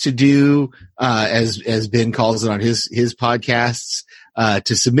things to do, as Ben calls it on his podcasts.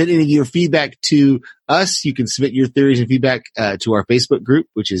 To submit any of your feedback to us, you can submit your theories and feedback to our Facebook group,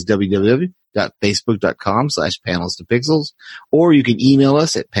 which is www.facebook.com/panelstopixels, or you can email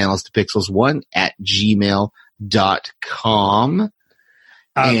us at panelstopixels1@gmail.com.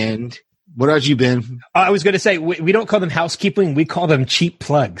 And what about you, Ben? I was going to say, we don't call them housekeeping. We call them cheap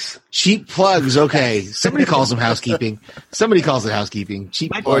plugs. Cheap plugs. Okay. Somebody calls them housekeeping. Somebody calls it housekeeping.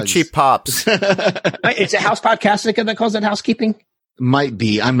 Cheap plugs. Or cheap pops. It's a house podcastica that calls it housekeeping. Might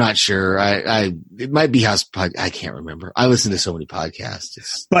be. I'm not sure. It might be house. I can't remember. I listen to so many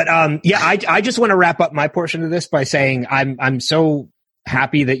podcasts. But I just want to wrap up my portion of this by saying I'm so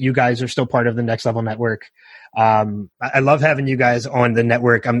happy that you guys are still part of the Next Level Network. I love having you guys on the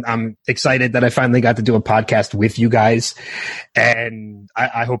network. I'm excited that I finally got to do a podcast with you guys, and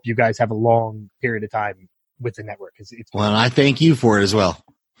I hope you guys have a long period of time with the network. Well, I thank you for it as well.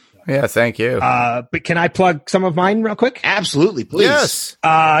 Yeah, thank you. But can I plug some of mine real quick? Absolutely, please. Yes.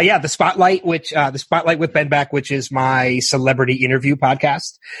 The Spotlight, the Spotlight with Ben Beck, which is my celebrity interview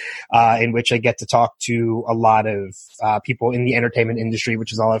podcast, in which I get to talk to a lot of people in the entertainment industry,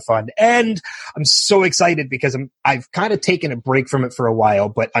 which is a lot of fun. And I'm so excited because I've kind of taken a break from it for a while,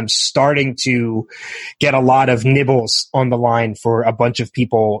 but I'm starting to get a lot of nibbles on the line for a bunch of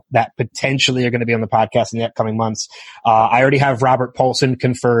people that potentially are going to be on the podcast in the upcoming months. I already have Robert Paulson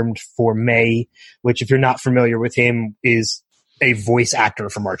confirmed for May, which, if you're not familiar with him, is a voice actor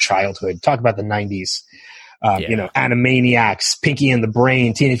from our childhood. Talk about the 90s. Animaniacs, Pinky and the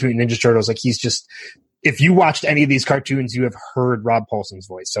Brain, Teenage Mutant Ninja Turtles. Like, he's just, if you watched any of these cartoons, you have heard Rob Paulson's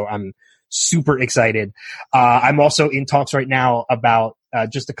voice. So I'm super excited. I'm also in talks right now about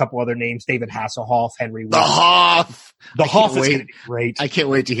just a couple other names: David Hasselhoff, Henry Winkler. The Hoff is going to be great. I can't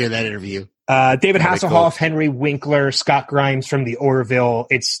wait to hear that interview. David Hasselhoff, Henry Winkler, Scott Grimes from the Orville.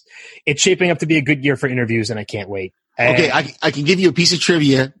 It's shaping up to be a good year for interviews, and I can't wait. Okay, I can give you a piece of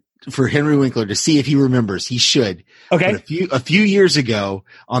trivia for Henry Winkler to see if he remembers. He should. Okay. But a few years ago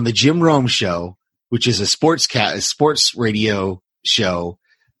on the Jim Rome Show, which is a sports radio show,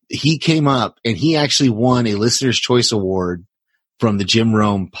 he came up and he actually won a Listener's Choice Award from the Jim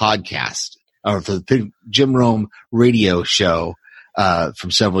Rome podcast, or for the Jim Rome radio show.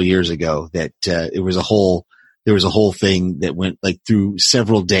 From several years ago, that there was a whole thing that went like through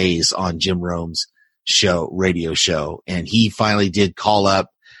several days on Jim Rome's radio show, and he finally did call up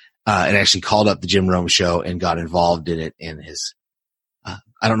and actually called up the Jim Rome Show and got involved in it. And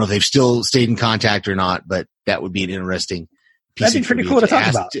I don't know if they've still stayed in contact or not, but that would be an interesting piece. That'd be pretty cool to talk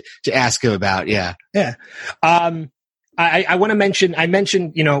about. To ask him about, yeah. Yeah. I want to mention, I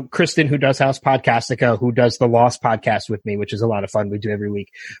mentioned, Kristen, who does House Podcastica, who does the Lost podcast with me, which is a lot of fun. We do every week.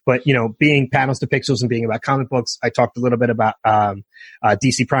 But, being Panels to Pixels and being about comic books, I talked a little bit about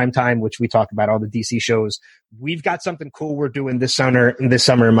DC Primetime, which we talk about all the DC shows. We've got something cool we're doing this summer.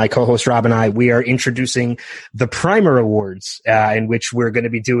 My co-host Rob and I, we are introducing the Primer Awards, in which we're going to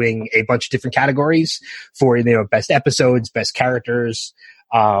be doing a bunch of different categories for, best episodes, best characters,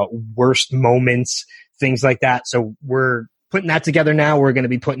 worst moments, things like that. So we're putting that together now. We're going to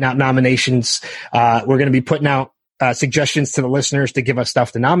be putting out nominations. We're going to be putting out suggestions to the listeners to give us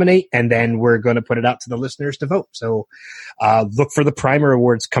stuff to nominate, and then we're going to put it out to the listeners to vote. So look for the Primer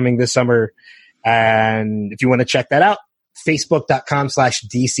Awards coming this summer. And if you want to check that out,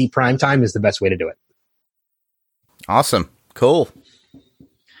 facebook.com/DC Primetime is the best way to do it. Awesome. Cool.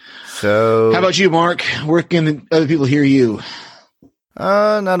 So how about you, Mark? Where can other people hear you?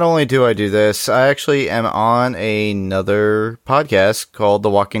 Not only do I do this, I actually am on another podcast called The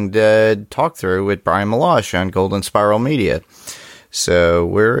Walking Dead Talk Through with Brian Malosh on Golden Spiral Media. So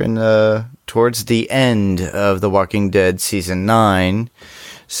we're towards the end of The Walking Dead Season 9.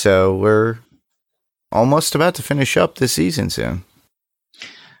 So we're almost about to finish up this season soon.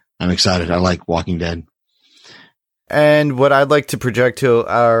 I'm excited. I like Walking Dead. And what I'd like to project to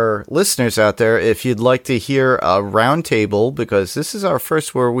our listeners out there, if you'd like to hear a roundtable, because this is our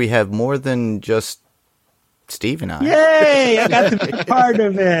first where we have more than just Steve and I. Yay! I got to be part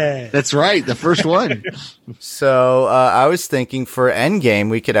of it. That's right. The first one. So I was thinking for Endgame,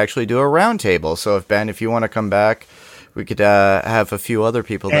 we could actually do a roundtable. So if you want to come back, we could have a few other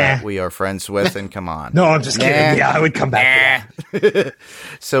people that we are friends with and come on. No, I'm just kidding. Yeah, I would come back.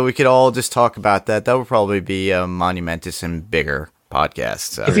 So we could all just talk about that. That would probably be a monumentous and bigger podcast.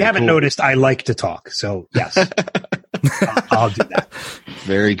 So. If you haven't noticed, I like to talk. So, yes, I'll do that.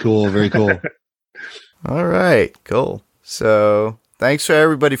 Very cool. Very cool. All right. Cool. So thanks for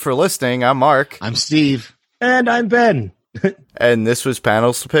everybody for listening. I'm Mark. I'm Steve. And I'm Ben. And this was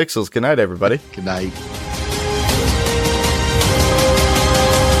Panels to Pixels. Good night, everybody. Good night.